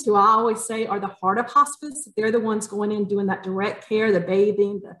assistants, who I always say are the heart of hospice, they're the ones going in doing that direct care, the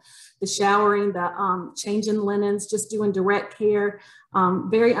bathing, the showering, the changing linens, just doing direct care.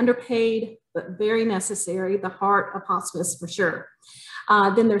 Very underpaid, but very necessary, the heart of hospice for sure.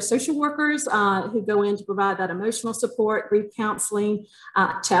 Then there's social workers who go in to provide that emotional support, grief counseling,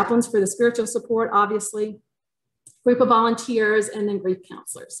 chaplains for the spiritual support, obviously, group of volunteers, and then grief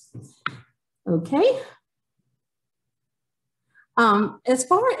counselors. Okay. As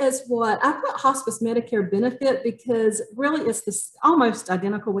far as what I put hospice Medicare benefit, because really it's this almost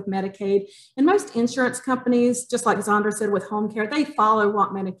identical with Medicaid, and most insurance companies, just like Zondra said with home care, they follow what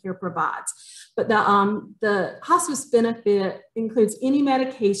Medicare provides. But the hospice benefit includes any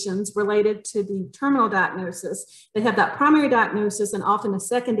medications related to the terminal diagnosis. They have that primary diagnosis and often a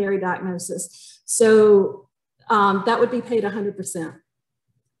secondary diagnosis. So that would be paid 100%.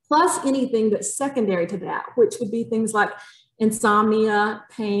 Plus anything that's secondary to that, which would be things like insomnia,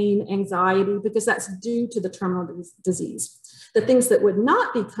 pain, anxiety, because that's due to the terminal disease. The things that would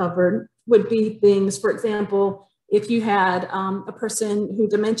not be covered would be things, for example, if you had a person who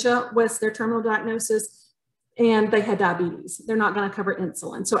dementia was their terminal diagnosis and they had diabetes, they're not going to cover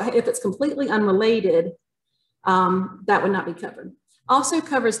insulin. So if it's completely unrelated, that would not be covered. Also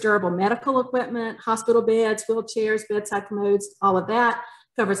covers durable medical equipment, hospital beds, wheelchairs, bedside commodes, all of that.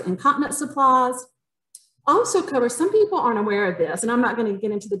 Covers incontinence supplies. Also covers, some people aren't aware of this, and I'm not going to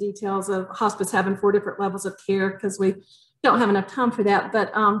get into the details of hospice having 4 different levels of care because we don't have enough time for that,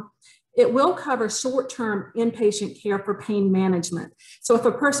 but it will cover short-term inpatient care for pain management. So if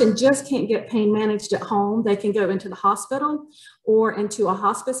a person just can't get pain managed at home, they can go into the hospital or into a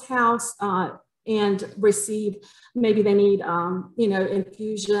hospice house and receive, maybe they need,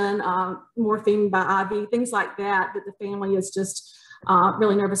 infusion, morphine by IV, things like that, that the family is just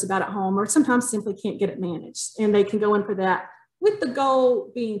really nervous about at home, or sometimes simply can't get it managed. And they can go in for that with the goal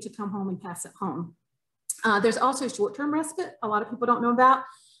being to come home and pass it home. There's also short-term respite, a lot of people don't know about.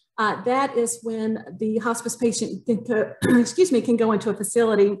 That is when the hospice patient can go into a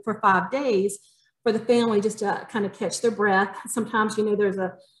facility for 5 days for the family just to kind of catch their breath. Sometimes, there's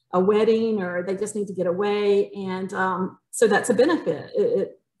a wedding or they just need to get away. And so that's a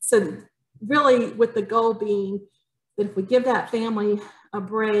benefit. So really with the goal being that if we give that family a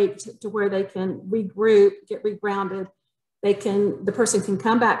break to where they can regroup, get regrounded, the person can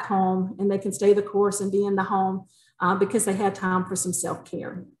come back home and they can stay the course and be in the home because they had time for some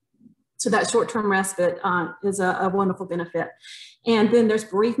self-care. So that short-term respite is a wonderful benefit. And then there's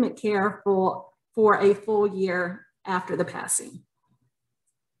bereavement care for a full year after the passing.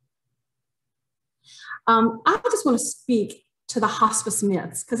 I just want to speak to the hospice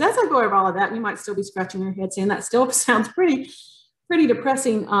myths, because as I go over all of that, you might still be scratching your head saying that still sounds pretty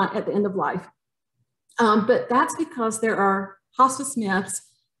depressing at the end of life. But that's because there are hospice myths.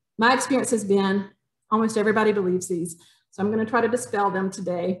 My experience has been almost everybody believes these. So I'm going to try to dispel them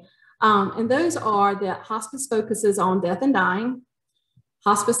today. And those are that hospice focuses on death and dying,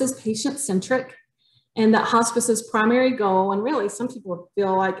 hospice is patient-centric, and that hospice's primary goal, and really some people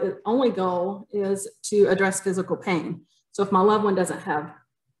feel like its only goal, is to address physical pain. So if my loved one doesn't have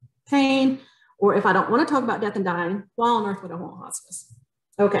pain, or if I don't want to talk about death and dying, why on earth would I want hospice?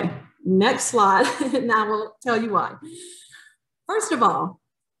 Okay, next slide, and I will tell you why. First of all,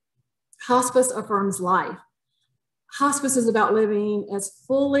 hospice affirms life. Hospice is about living as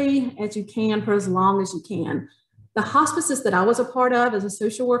fully as you can for as long as you can. The hospices that I was a part of as a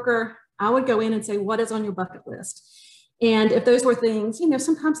social worker, I would go in and say, what is on your bucket list? And if those were things,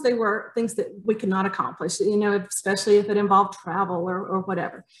 sometimes they were things that we could not accomplish, especially if it involved travel or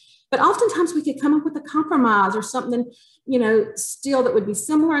whatever. But oftentimes we could come up with a compromise or something, still that would be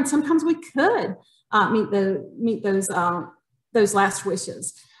similar. And sometimes we could meet those last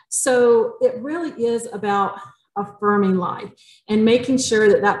wishes. So it really is about affirming life and making sure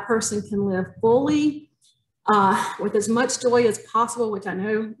that that person can live fully with as much joy as possible, which I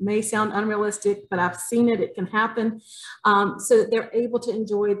know may sound unrealistic, but I've seen it, it can happen, so that they're able to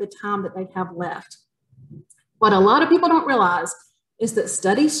enjoy the time that they have left. What a lot of people don't realize is that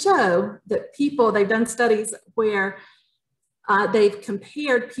studies show that they've done studies where they've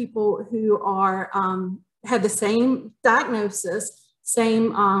compared people who have the same diagnosis,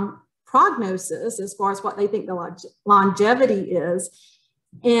 same prognosis as far as what they think the longevity is.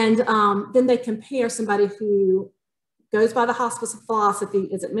 And then they compare somebody who goes by the hospice philosophy,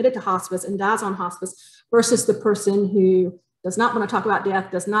 is admitted to hospice and dies on hospice versus the person who does not want to talk about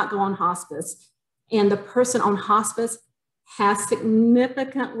death, does not go on hospice. And the person on hospice has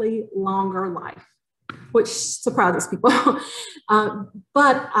significantly longer life. which surprises people.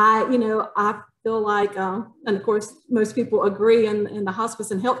 But I feel like, and of course, most people agree in the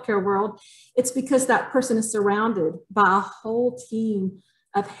hospice and healthcare world, it's because that person is surrounded by a whole team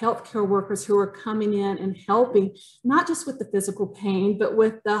of healthcare workers who are coming in and helping, not just with the physical pain, but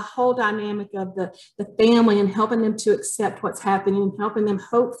with the whole dynamic of the family, and helping them to accept what's happening, and helping them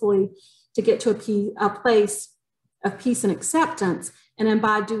hopefully to get to a place of peace and acceptance. And then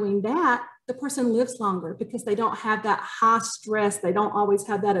by doing that, the person lives longer because they don't have that high stress. They don't always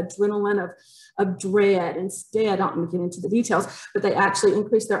have that adrenaline of dread. Instead, I don't want to get into the details, but they actually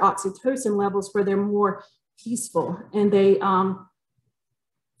increase their oxytocin levels where they're more peaceful, and they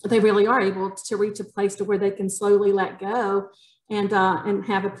really are able to reach a place to where they can slowly let go and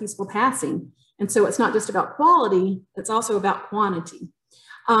have a peaceful passing. And so it's not just about quality, it's also about quantity.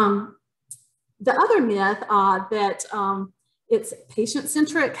 The other myth that it's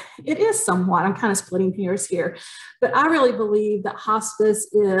patient-centric, it is somewhat. I'm kind of splitting hairs here, but I really believe that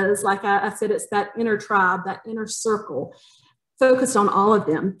hospice is, like I said, it's that inner tribe, that inner circle, focused on all of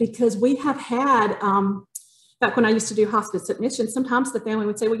them, because we have had, back when I used to do hospice admissions, sometimes the family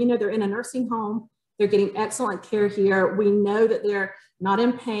would say, well, they're in a nursing home, they're getting excellent care here, we know that they're not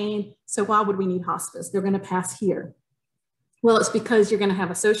in pain, so why would we need hospice? They're going to pass here. Well, it's because you're going to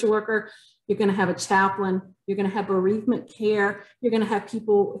have a social worker, you're going to have a chaplain, you're going to have bereavement care, you're going to have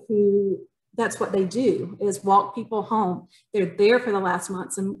people who, that's what they do, is walk people home. They're there for the last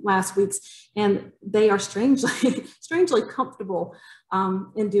months and last weeks, and they are strangely comfortable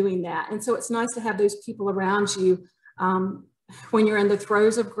in doing that. And so it's nice to have those people around you when you're in the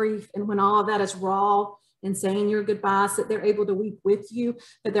throes of grief, and when all of that is raw and saying your goodbyes, that they're able to weep with you,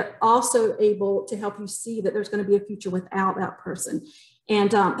 but they're also able to help you see that there's going to be a future without that person.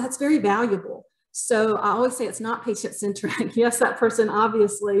 And that's very valuable. So I always say it's not patient-centric. Yes, that person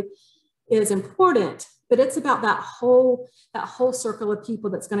obviously is important, but it's about that whole circle of people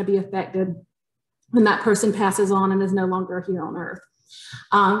that's going to be affected when that person passes on and is no longer here on earth.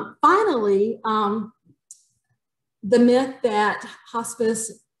 Finally, the myth that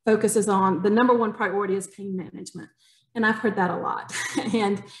hospice focuses on, the number one priority is pain management. And I've heard that a lot.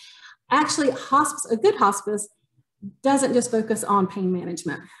 And actually, a good hospice doesn't just focus on pain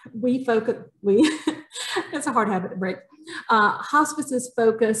management. It's a hard habit to break. Hospices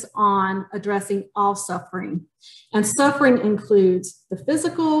focus on addressing all suffering. And suffering includes the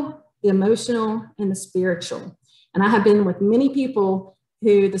physical, the emotional, and the spiritual. And I have been with many people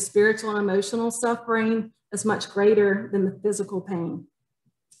who the spiritual and emotional suffering is much greater than the physical pain.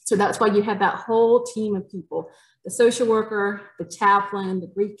 So that's why you have that whole team of people, the social worker, the chaplain, the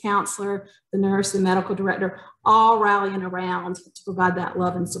grief counselor, the nurse, the medical director, all rallying around to provide that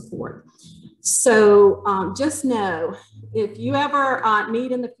love and support. So just know, if you ever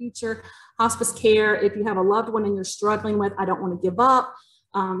need in the future hospice care, if you have a loved one and you're struggling with, I don't want to give up,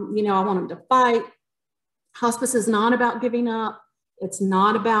 I want them to fight. Hospice is not about giving up. It's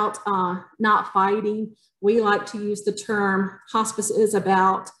not about not fighting. We like to use the term, hospice is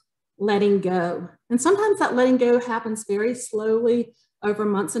about letting go. And sometimes that letting go happens very slowly over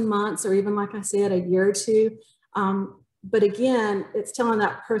months and months, or even, like I said, a year or two. But again, it's telling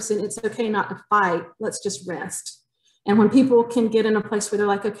that person it's okay not to fight. Let's just rest. And when people can get in a place where they're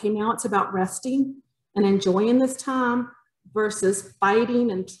like, okay, now it's about resting and enjoying this time versus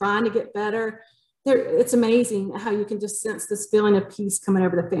fighting and trying to get better, it's amazing how you can just sense this feeling of peace coming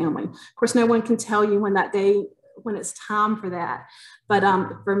over the family. Of course, no one can tell you when that day, when it's time for that. But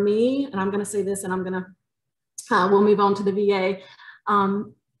for me, and I'm going to say this, and we'll move on to the VA.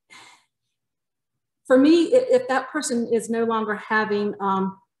 For me, if that person is no longer having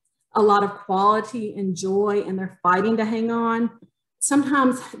a lot of quality and joy, and they're fighting to hang on,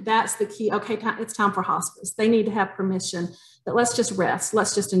 sometimes that's the key. Okay, it's time for hospice. They need to have permission that let's just rest.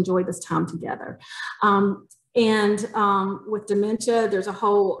 Let's just enjoy this time together. And with dementia, there's a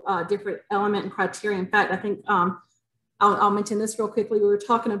whole different element and criteria. In fact, I think I'll mention this real quickly. We were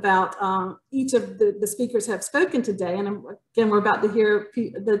talking about each of the speakers have spoken today. And again, we're about to hear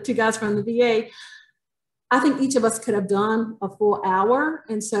the two guys from the VA. I think each of us could have done a full hour.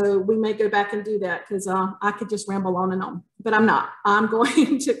 And so we may go back and do that, because I could just ramble on and on, but I'm not. I'm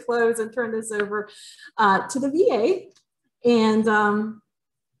going to close and turn this over to the VA. And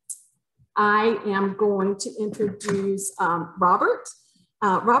I am going to introduce Robert.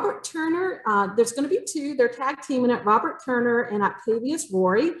 Robert Turner, there's going to be two. They're tag teaming it. Robert Turner and Octavius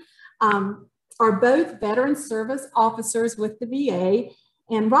Rorie are both veteran service officers with the VA.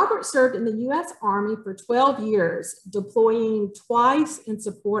 And Robert served in the U.S. Army for 12 years, deploying twice in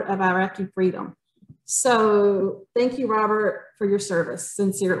support of Iraqi freedom. So thank you, Robert, for your service,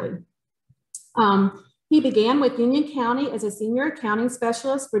 sincerely. He began with Union County as a senior accounting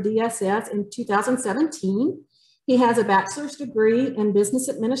specialist for DSS in 2017. He has a bachelor's degree in business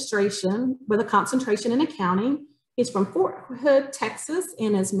administration with a concentration in accounting. He's from Fort Hood, Texas,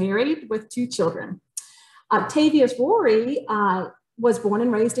 and is married with 2 children. Octavius Rorie was born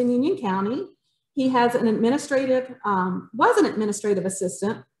and raised in Union County. He has an was an administrative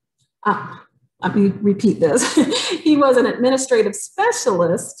assistant. Let me repeat this. He was an administrative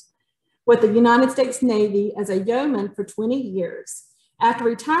specialist with the United States Navy as a yeoman for 20 years. After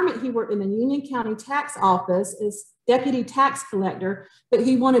retirement, he worked in the Union County Tax Office as deputy tax collector, but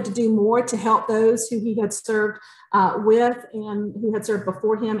he wanted to do more to help those who he had served with and who had served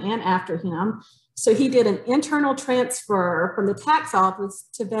before him and after him. So he did an internal transfer from the tax office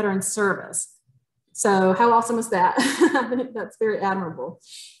to veteran service. So how awesome is that? I think that's very admirable.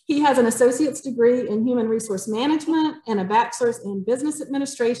 He has an associate's degree in human resource management and a bachelor's in business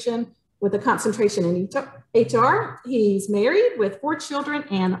administration with a concentration in HR. He's married with 4 children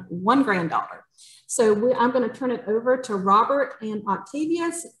and 1 granddaughter. So I'm going to turn it over to Robert and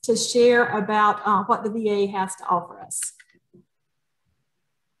Octavius to share about what the VA has to offer us.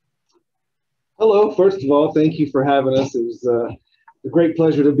 Hello, first of all, thank you for having us. It was a great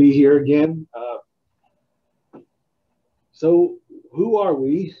pleasure to be here again. So who are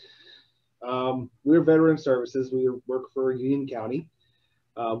we? We're Veteran Services. We work for Union County.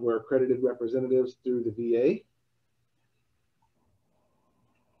 We're accredited representatives through the VA.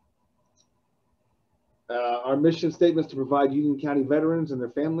 Our mission statement is to provide Union County veterans and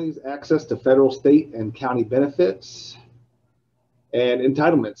their families access to federal, state, and county benefits and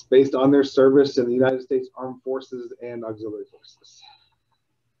entitlements based on their service in the United States Armed Forces and Auxiliary Forces.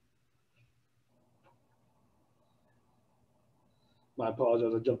 My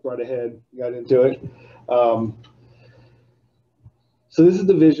apologies, I jumped right ahead, got into it. So this is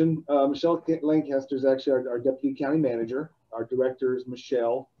the vision. Michelle Lancaster is actually our deputy county manager. Our director is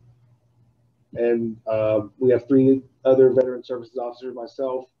Michelle. And we have 3 other veteran services officers,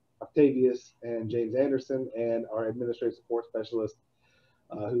 myself, Octavius, and James Anderson, and our administrative support specialist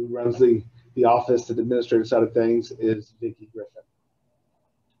who runs the office and administrative side of things is Vicki Griffin.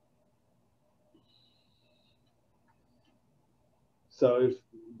 So if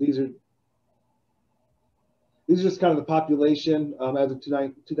these are just kind of the population as of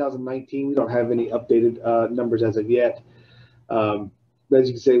 2019. We don't have any updated numbers as of yet. But as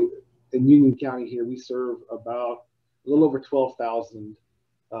you can say, in Union County here, we serve about a little over 12,000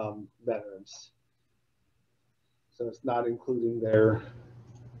 veterans. So it's not including their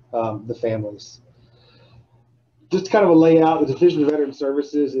the families. Just kind of a layout. The Division of Veteran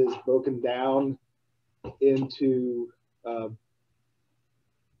Services is broken down into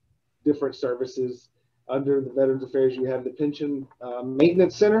different services. Under the Veterans Affairs, you have the Pension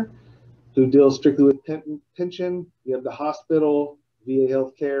Maintenance Center, who deals strictly with pension. You have the hospital, VA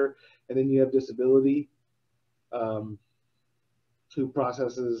healthcare, and then you have disability, who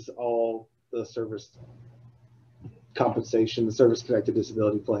processes all the service compensation, the service-connected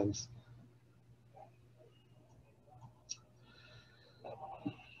disability claims.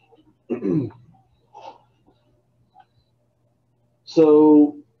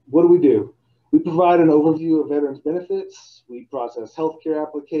 So what do? We provide an overview of veterans benefits. We process healthcare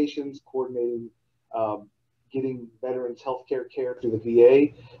applications, coordinating getting veterans healthcare care through the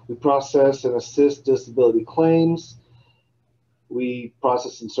VA. We process and assist disability claims. We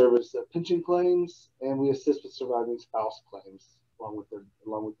process and service pension claims, and we assist with surviving spouse claims along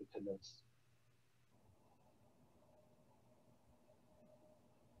with dependents.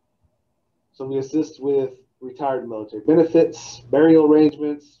 So we assist with retired military benefits, burial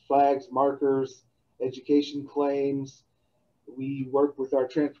arrangements, flags, markers, education claims. We work with our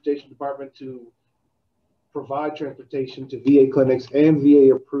transportation department to provide transportation to VA clinics and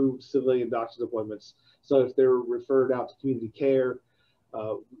VA approved civilian doctor's appointments. So if they're referred out to community care,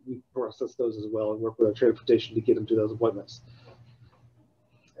 we process those as well and work with our transportation to get them to those appointments.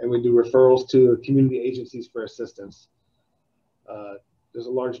 And we do referrals to community agencies for assistance. There's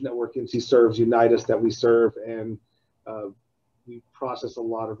a large network NC Serves Unitas that we serve, and we process a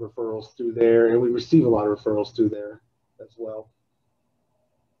lot of referrals through there, and we receive a lot of referrals through there as well.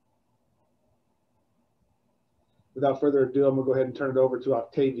 Without further ado, I'm going to go ahead and turn it over to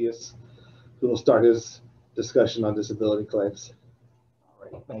Octavius, who will start his discussion on disability claims. All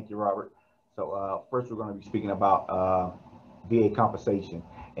right, thank you, Robert. So first we're going to be speaking about VA compensation.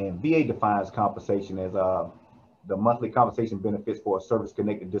 And VA defines compensation as the monthly compensation benefits for a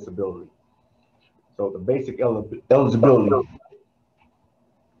service-connected disability. So the basic eligibility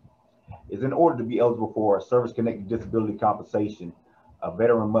is in order to be eligible for service-connected disability compensation, a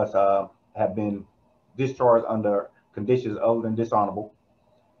veteran must have been discharged under conditions other than dishonorable.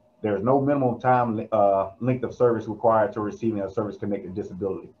 There is no minimum time length of service required to receiving a service-connected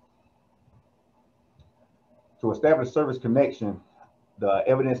disability. To establish service connection, the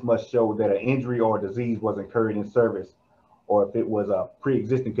evidence must show that an injury or disease was incurred in service, or if it was a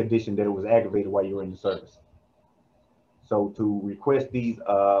pre-existing condition that it was aggravated while you were in the service. So to request these,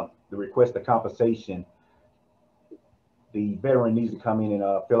 the compensation, the veteran needs to come in and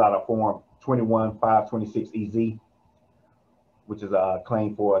fill out a form 21-526-EZ, which is a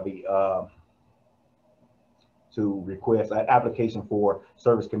claim for the to request an application for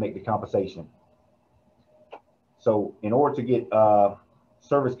service-connected compensation. So in order to get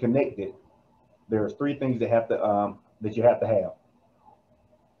service-connected, there's three things that have to that you have to have.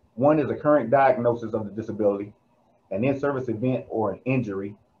 One is a current diagnosis of the disability, an in-service event or an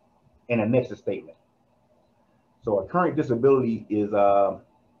injury, and a nexus statement. So a current disability is a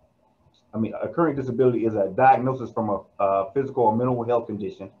current disability is a diagnosis from a physical or mental health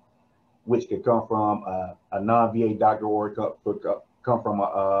condition, which could come from a non-VA doctor, or it could come from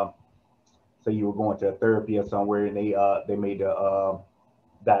a say you were going to a therapy or somewhere and they made the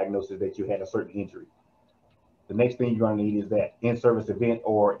diagnosis that you had a certain injury. The next thing you're going to need is that in-service event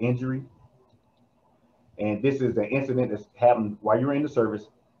or injury. And this is an incident that's happened while you're in the service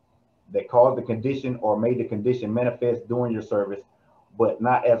that caused the condition or made the condition manifest during your service, but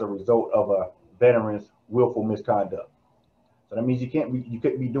not as a result of a veteran's willful misconduct. So that means you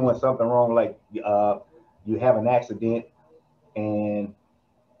couldn't be doing something wrong, like you have an accident and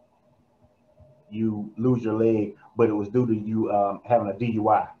you lose your leg, but it was due to you having a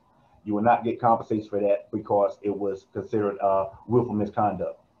DUI. You will not get compensated for that because it was considered willful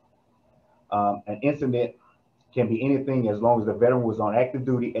misconduct. An incident can be anything as long as the veteran was on active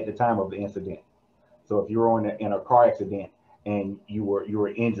duty at the time of the incident. So if you were in a car accident and you were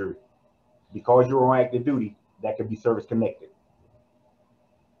injured, because you were on active duty, that could be service connected.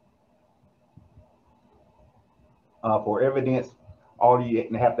 For evidence, all you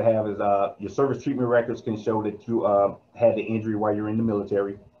have to have is your service treatment records can show that you had the injury while you're in the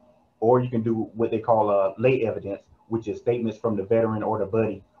military, or you can do what they call lay evidence, which is statements from the veteran or the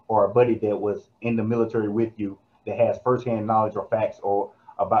buddy, or a buddy that was in the military with you that has firsthand knowledge or facts or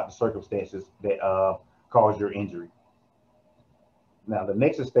about the circumstances that caused your injury. Now, the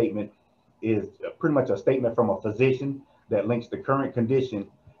nexus statement is pretty much a statement from a physician that links the current condition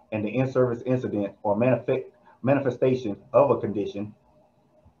and the in-service incident or manifestation of a condition,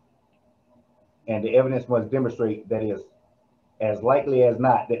 and the evidence must demonstrate that is as likely as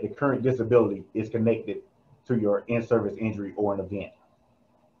not that the current disability is connected to your in-service injury or an event.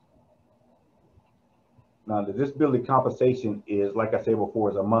 Now, the disability compensation is, like I said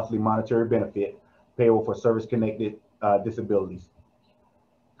before, is a monthly monetary benefit payable for service-connected disabilities.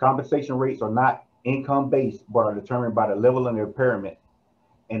 Compensation rates are not income-based, but are determined by the level of impairment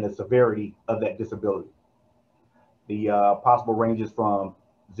and the severity of that disability. The possible ranges from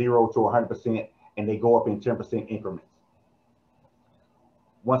 0 to 100%, and they go up in 10% increments.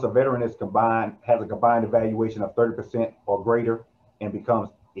 Once a veteran has a combined evaluation of 30% or greater, and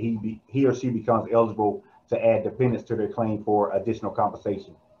he or she becomes eligible to add dependents to their claim for additional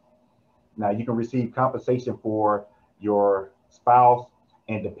compensation. Now, you can receive compensation for your spouse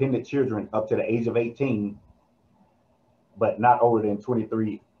and dependent children up to the age of 18, but not older than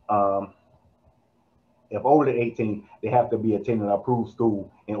 23. If older than 18, they have to be attending an approved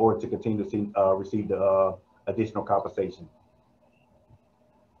school in order to continue to receive the additional compensation.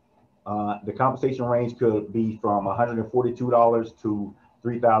 The compensation range could be from $142 to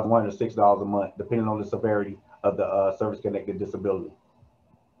 $3,106 a month, depending on the severity of the service-connected disability.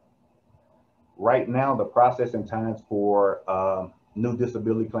 Right now, the processing times for new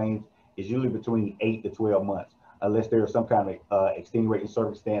disability claims is usually between 8 to 12 months, unless there are some kind of extenuating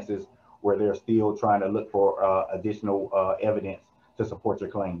circumstances where they're still trying to look for additional evidence to support your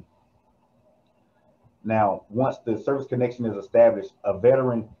claim. Now, once the service connection is established, a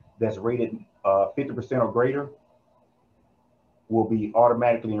veteran that's rated 50% or greater will be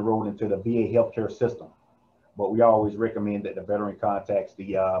automatically enrolled into the VA healthcare system. But we always recommend that the veteran contacts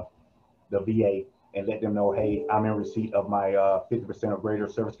the VA and let them know, hey, I'm in receipt of my 50% or greater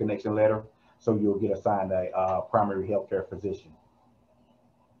service connection letter, so you'll get assigned a primary healthcare physician.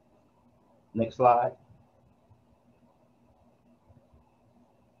 Next slide.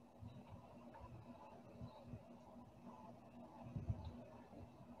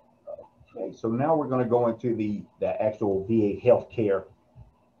 Okay, so now we're going to go into the actual VA healthcare.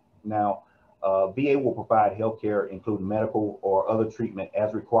 Now, VA will provide healthcare, including medical or other treatment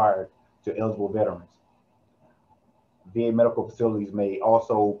as required to eligible veterans. VA medical facilities may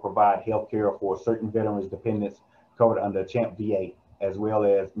also provide health care for certain veterans dependents covered under CHAMP VA, as well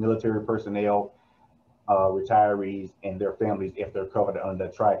as military personnel, retirees, and their families if they're covered under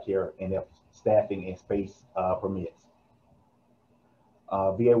TRICARE and if staffing and space permits.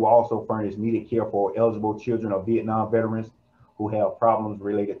 VA will also furnish needed care for eligible children of Vietnam veterans who have problems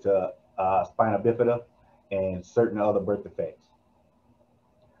related to spina bifida and certain other birth defects.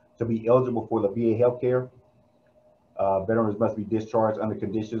 To be eligible for the VA healthcare, veterans must be discharged under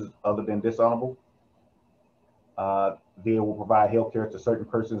conditions other than dishonorable. VA will provide health care to certain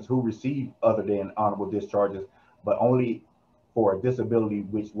persons who receive other than honorable discharges, but only for a disability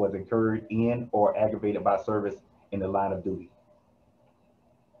which was incurred in or aggravated by service in the line of duty.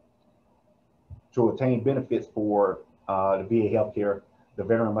 To obtain benefits for the VA health care, the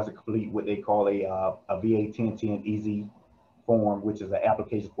veteran must complete what they call a VA 1010 EZ form, which is an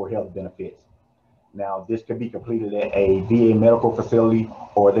application for health benefits. Now, this can be completed at a VA medical facility,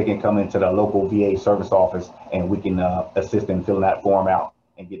 or they can come into the local VA service office and we can assist in filling that form out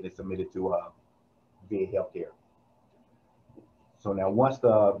and getting it submitted to VA healthcare. So now once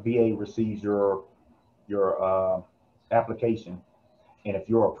the VA receives your application, and if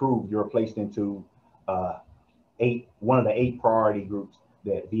you're approved, you're placed into one of the 8 priority groups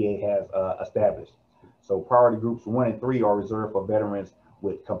that VA has established. So priority groups 1 and 3 are reserved for veterans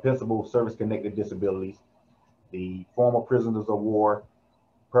with compensable service-connected disabilities, the former prisoners of war,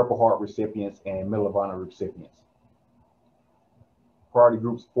 Purple Heart recipients, and Medal of Honor recipients. Priority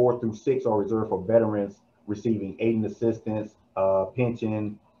groups 4 through 6 are reserved for veterans receiving aid and assistance,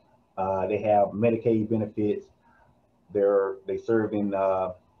 pension. They have Medicaid benefits. They served in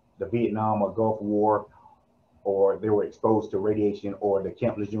the Vietnam or Gulf War, or they were exposed to radiation or the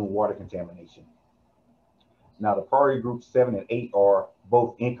Camp Lejeune water contamination. Now, the priority groups 7 and 8 are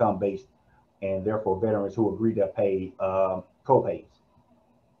both income-based, and therefore veterans who agree to pay co-pays.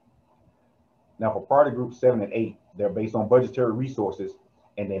 Now, for priority groups 7 and 8, they're based on budgetary resources,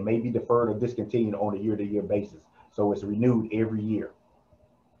 and they may be deferred or discontinued on a year-to-year basis. So it's renewed every year.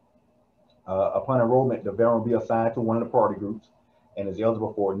 Upon enrollment, the veteran will be assigned to one of the priority groups and is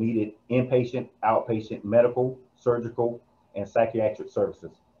eligible for needed inpatient, outpatient, medical, surgical, and psychiatric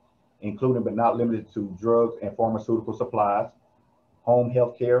services, including but not limited to drugs and pharmaceutical supplies, home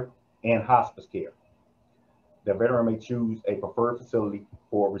health care, and hospice care. The veteran may choose a preferred facility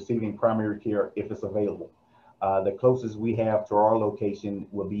for receiving primary care if it's available. The closest we have to our location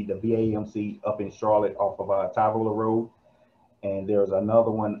will be the VAMC up in Charlotte off of Tyrola Road. And there's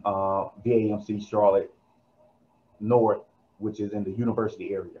another one, VAMC Charlotte North, which is in the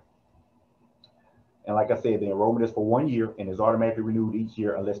university area. And like I said, the enrollment is for 1 year and is automatically renewed each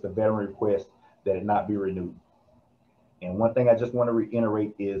year unless the veteran requests that it not be renewed. And one thing I just want to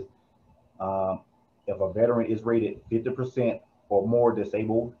reiterate is if a veteran is rated 50% or more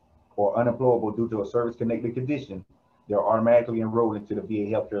disabled or unemployable due to a service-connected condition, they're automatically enrolled into the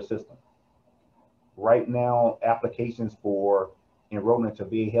VA healthcare system. Right now, applications for enrollment to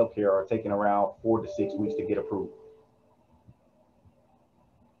VA healthcare are taking around 4 to 6 weeks to get approved.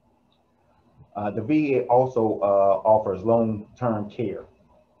 The VA also offers long-term care.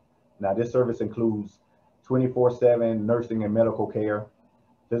 Now, this service includes 24/7 nursing and medical care,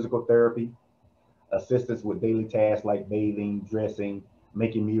 physical therapy, assistance with daily tasks like bathing, dressing,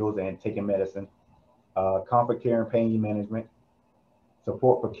 making meals, and taking medicine, comfort care and pain management,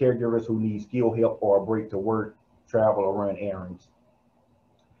 support for caregivers who need skill help or a break to work, travel, or run errands.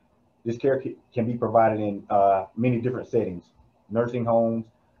 This care can be provided in many different settings: nursing homes,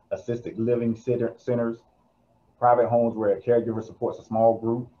 assisted living centers, private homes where a caregiver supports a small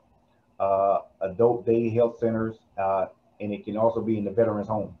group, adult day health centers, and it can also be in the veteran's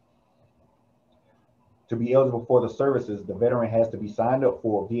home. To be eligible for the services, the veteran has to be signed up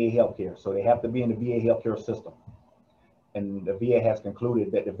for VA healthcare. So they have to be in the VA healthcare system. And the VA has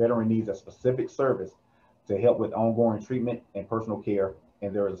concluded that the veteran needs a specific service to help with ongoing treatment and personal care,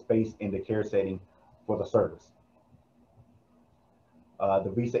 and there is a space in the care setting for the service.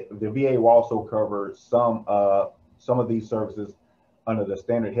 The VA will also cover some of these services under the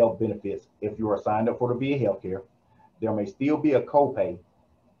standard health benefits. If you are signed up for the VA healthcare, there may still be a copay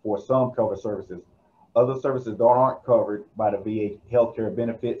for some covered services. Other services that aren't covered by the VA healthcare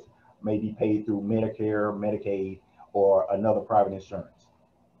benefits may be paid through Medicare, Medicaid, or another private insurance.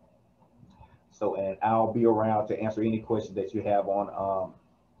 So, and I'll be around to answer any questions that you have on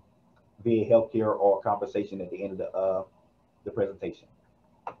VA healthcare or compensation at the end of the presentation.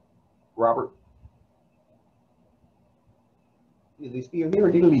 Robert? Is he still here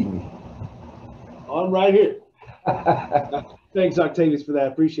or did he leave me? I'm right here. Thanks, Octavius, for that.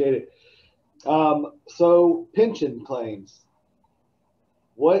 Appreciate it. So pension claims.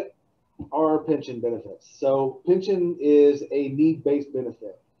 What are pension benefits? So pension is a need-based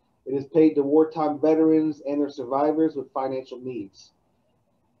benefit. It is paid to wartime veterans and their survivors with financial needs.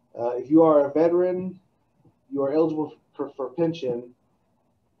 If you are a veteran, you are eligible for pension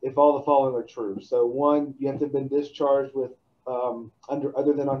if all the following are true. So one, you have to have been discharged with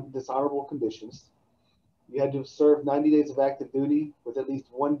other than on dishonorable conditions. You had to have served 90 days of active duty with at least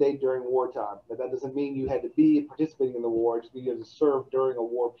 1 day during wartime. But that doesn't mean you had to be participating in the war. It just means you had to serve during a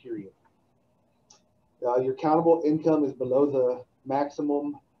war period. Your countable income is below the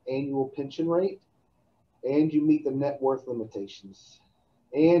maximum annual pension rate, and you meet the net worth limitations.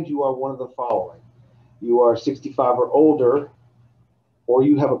 And you are one of the following. You are 65 or older, or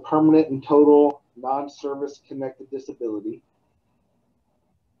you have a permanent and total non-service connected disability.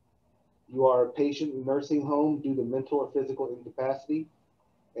 You are a patient in a nursing home due to mental or physical incapacity,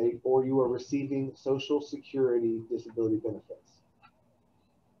 or you are receiving Social Security disability benefits.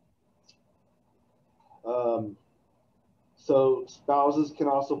 So spouses can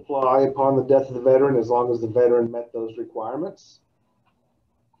also apply upon the death of the veteran as long as the veteran met those requirements.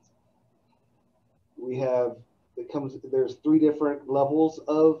 There's 3 different levels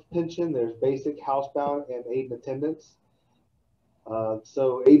of pension. There's basic, housebound, and aid and attendance.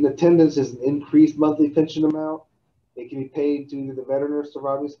 So aid and attendance is an increased monthly pension amount. It can be paid to either the veteran or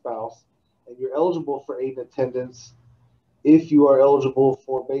surviving spouse, and you're eligible for aid and attendance if you are eligible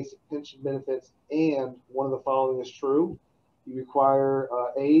for basic pension benefits and one of the following is true. You require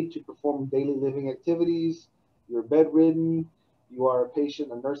aid to perform daily living activities, you're bedridden, you are a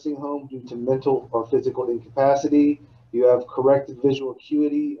patient in a nursing home due to mental or physical incapacity, you have corrected visual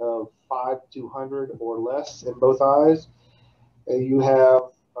acuity of 5/200 or less in both eyes, and you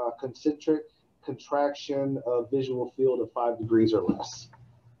have concentric contraction of visual field of 5 degrees or less.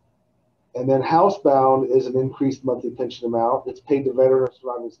 And then housebound is an increased monthly pension amount. It's paid to veteran or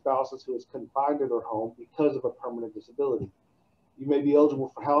surviving spouses who is confined to their home because of a permanent disability. You may be eligible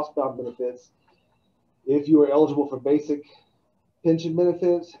for housebound benefits if you are eligible for basic pension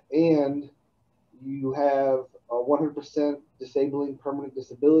benefits and you have a 100% disabling permanent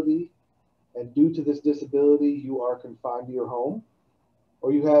disability, and due to this disability, you are confined to your home,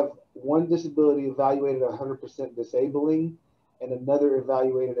 or you have one disability evaluated 100% disabling and another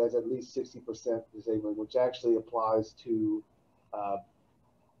evaluated as at least 60% disabling, which actually applies to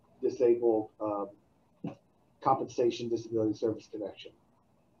disabled compensation disability service connection.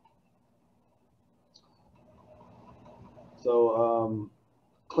 So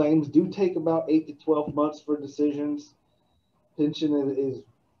claims do take about 8 to 12 months for decisions. Pension is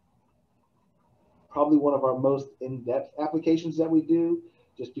probably one of our most in-depth applications that we do,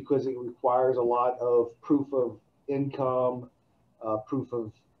 just because it requires a lot of proof of income, proof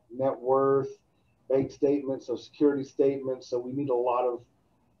of net worth, bank statements, so security statements. So we need a lot of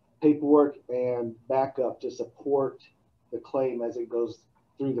paperwork and backup to support the claim as it goes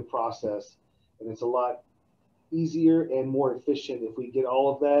through the process. And it's a lot easier and more efficient if we get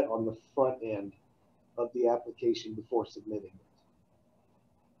all of that on the front end of the application before submitting it.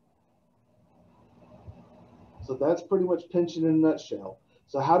 So that's pretty much pension in a nutshell.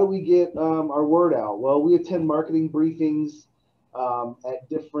 So how do we get our word out? Well, we attend marketing briefings at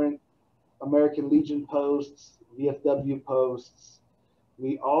different American Legion posts, VFW posts.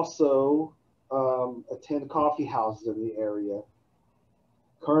 We also attend coffee houses in the area.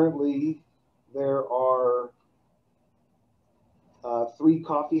 Currently, there are 3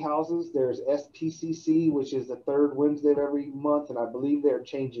 coffee houses. There's SPCC, which is the 3rd Wednesday of every month, and I believe they're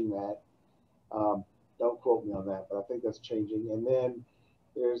changing that. Don't quote me on that, but I think that's changing. And then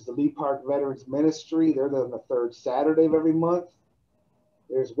there's the Lee Park Veterans Ministry. They're on the 3rd Saturday of every month.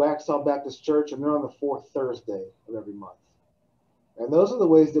 There's Waxhaw Baptist Church, and they're on the 4th Thursday of every month. And those are the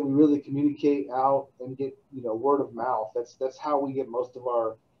ways that we really communicate out and get, word of mouth. That's how we get most of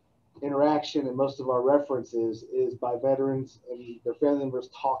our interaction and most of our references is by veterans and their family members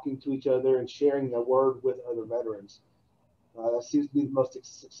talking to each other and sharing their word with other veterans. That seems to be the most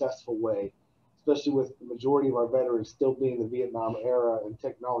successful way, especially with the majority of our veterans still being the Vietnam era and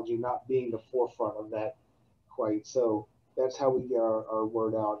technology not being the forefront of that quite. So that's how we get our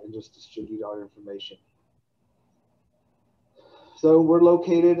word out and just distribute our information. So we're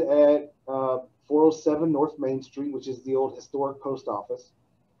located at 407 North Main Street, which is the old historic post office.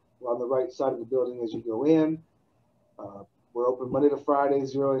 We're on the right side of the building as you go in. We're open Monday to Friday,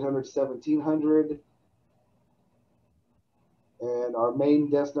 0800-1700. And our main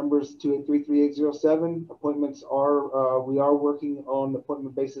desk number is 283-3807. Appointments are, we are working on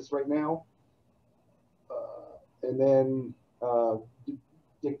appointment basis right now. And then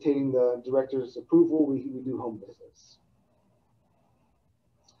dictating the director's approval, we do home visits.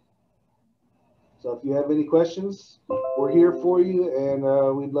 So if you have any questions, we're here for you, and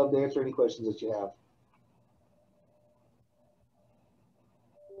we'd love to answer any questions that you have.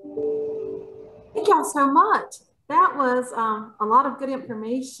 Thank y'all so much. That was a lot of good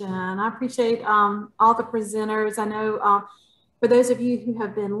information. I appreciate all the presenters. I know for those of you who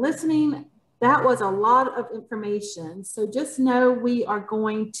have been listening, that was a lot of information. So just know we are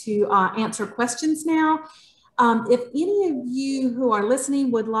going to answer questions now. If any of you who are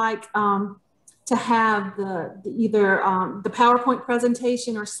listening would like to have either the PowerPoint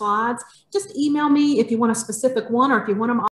presentation or slides, just email me if you want a specific one, or if you want them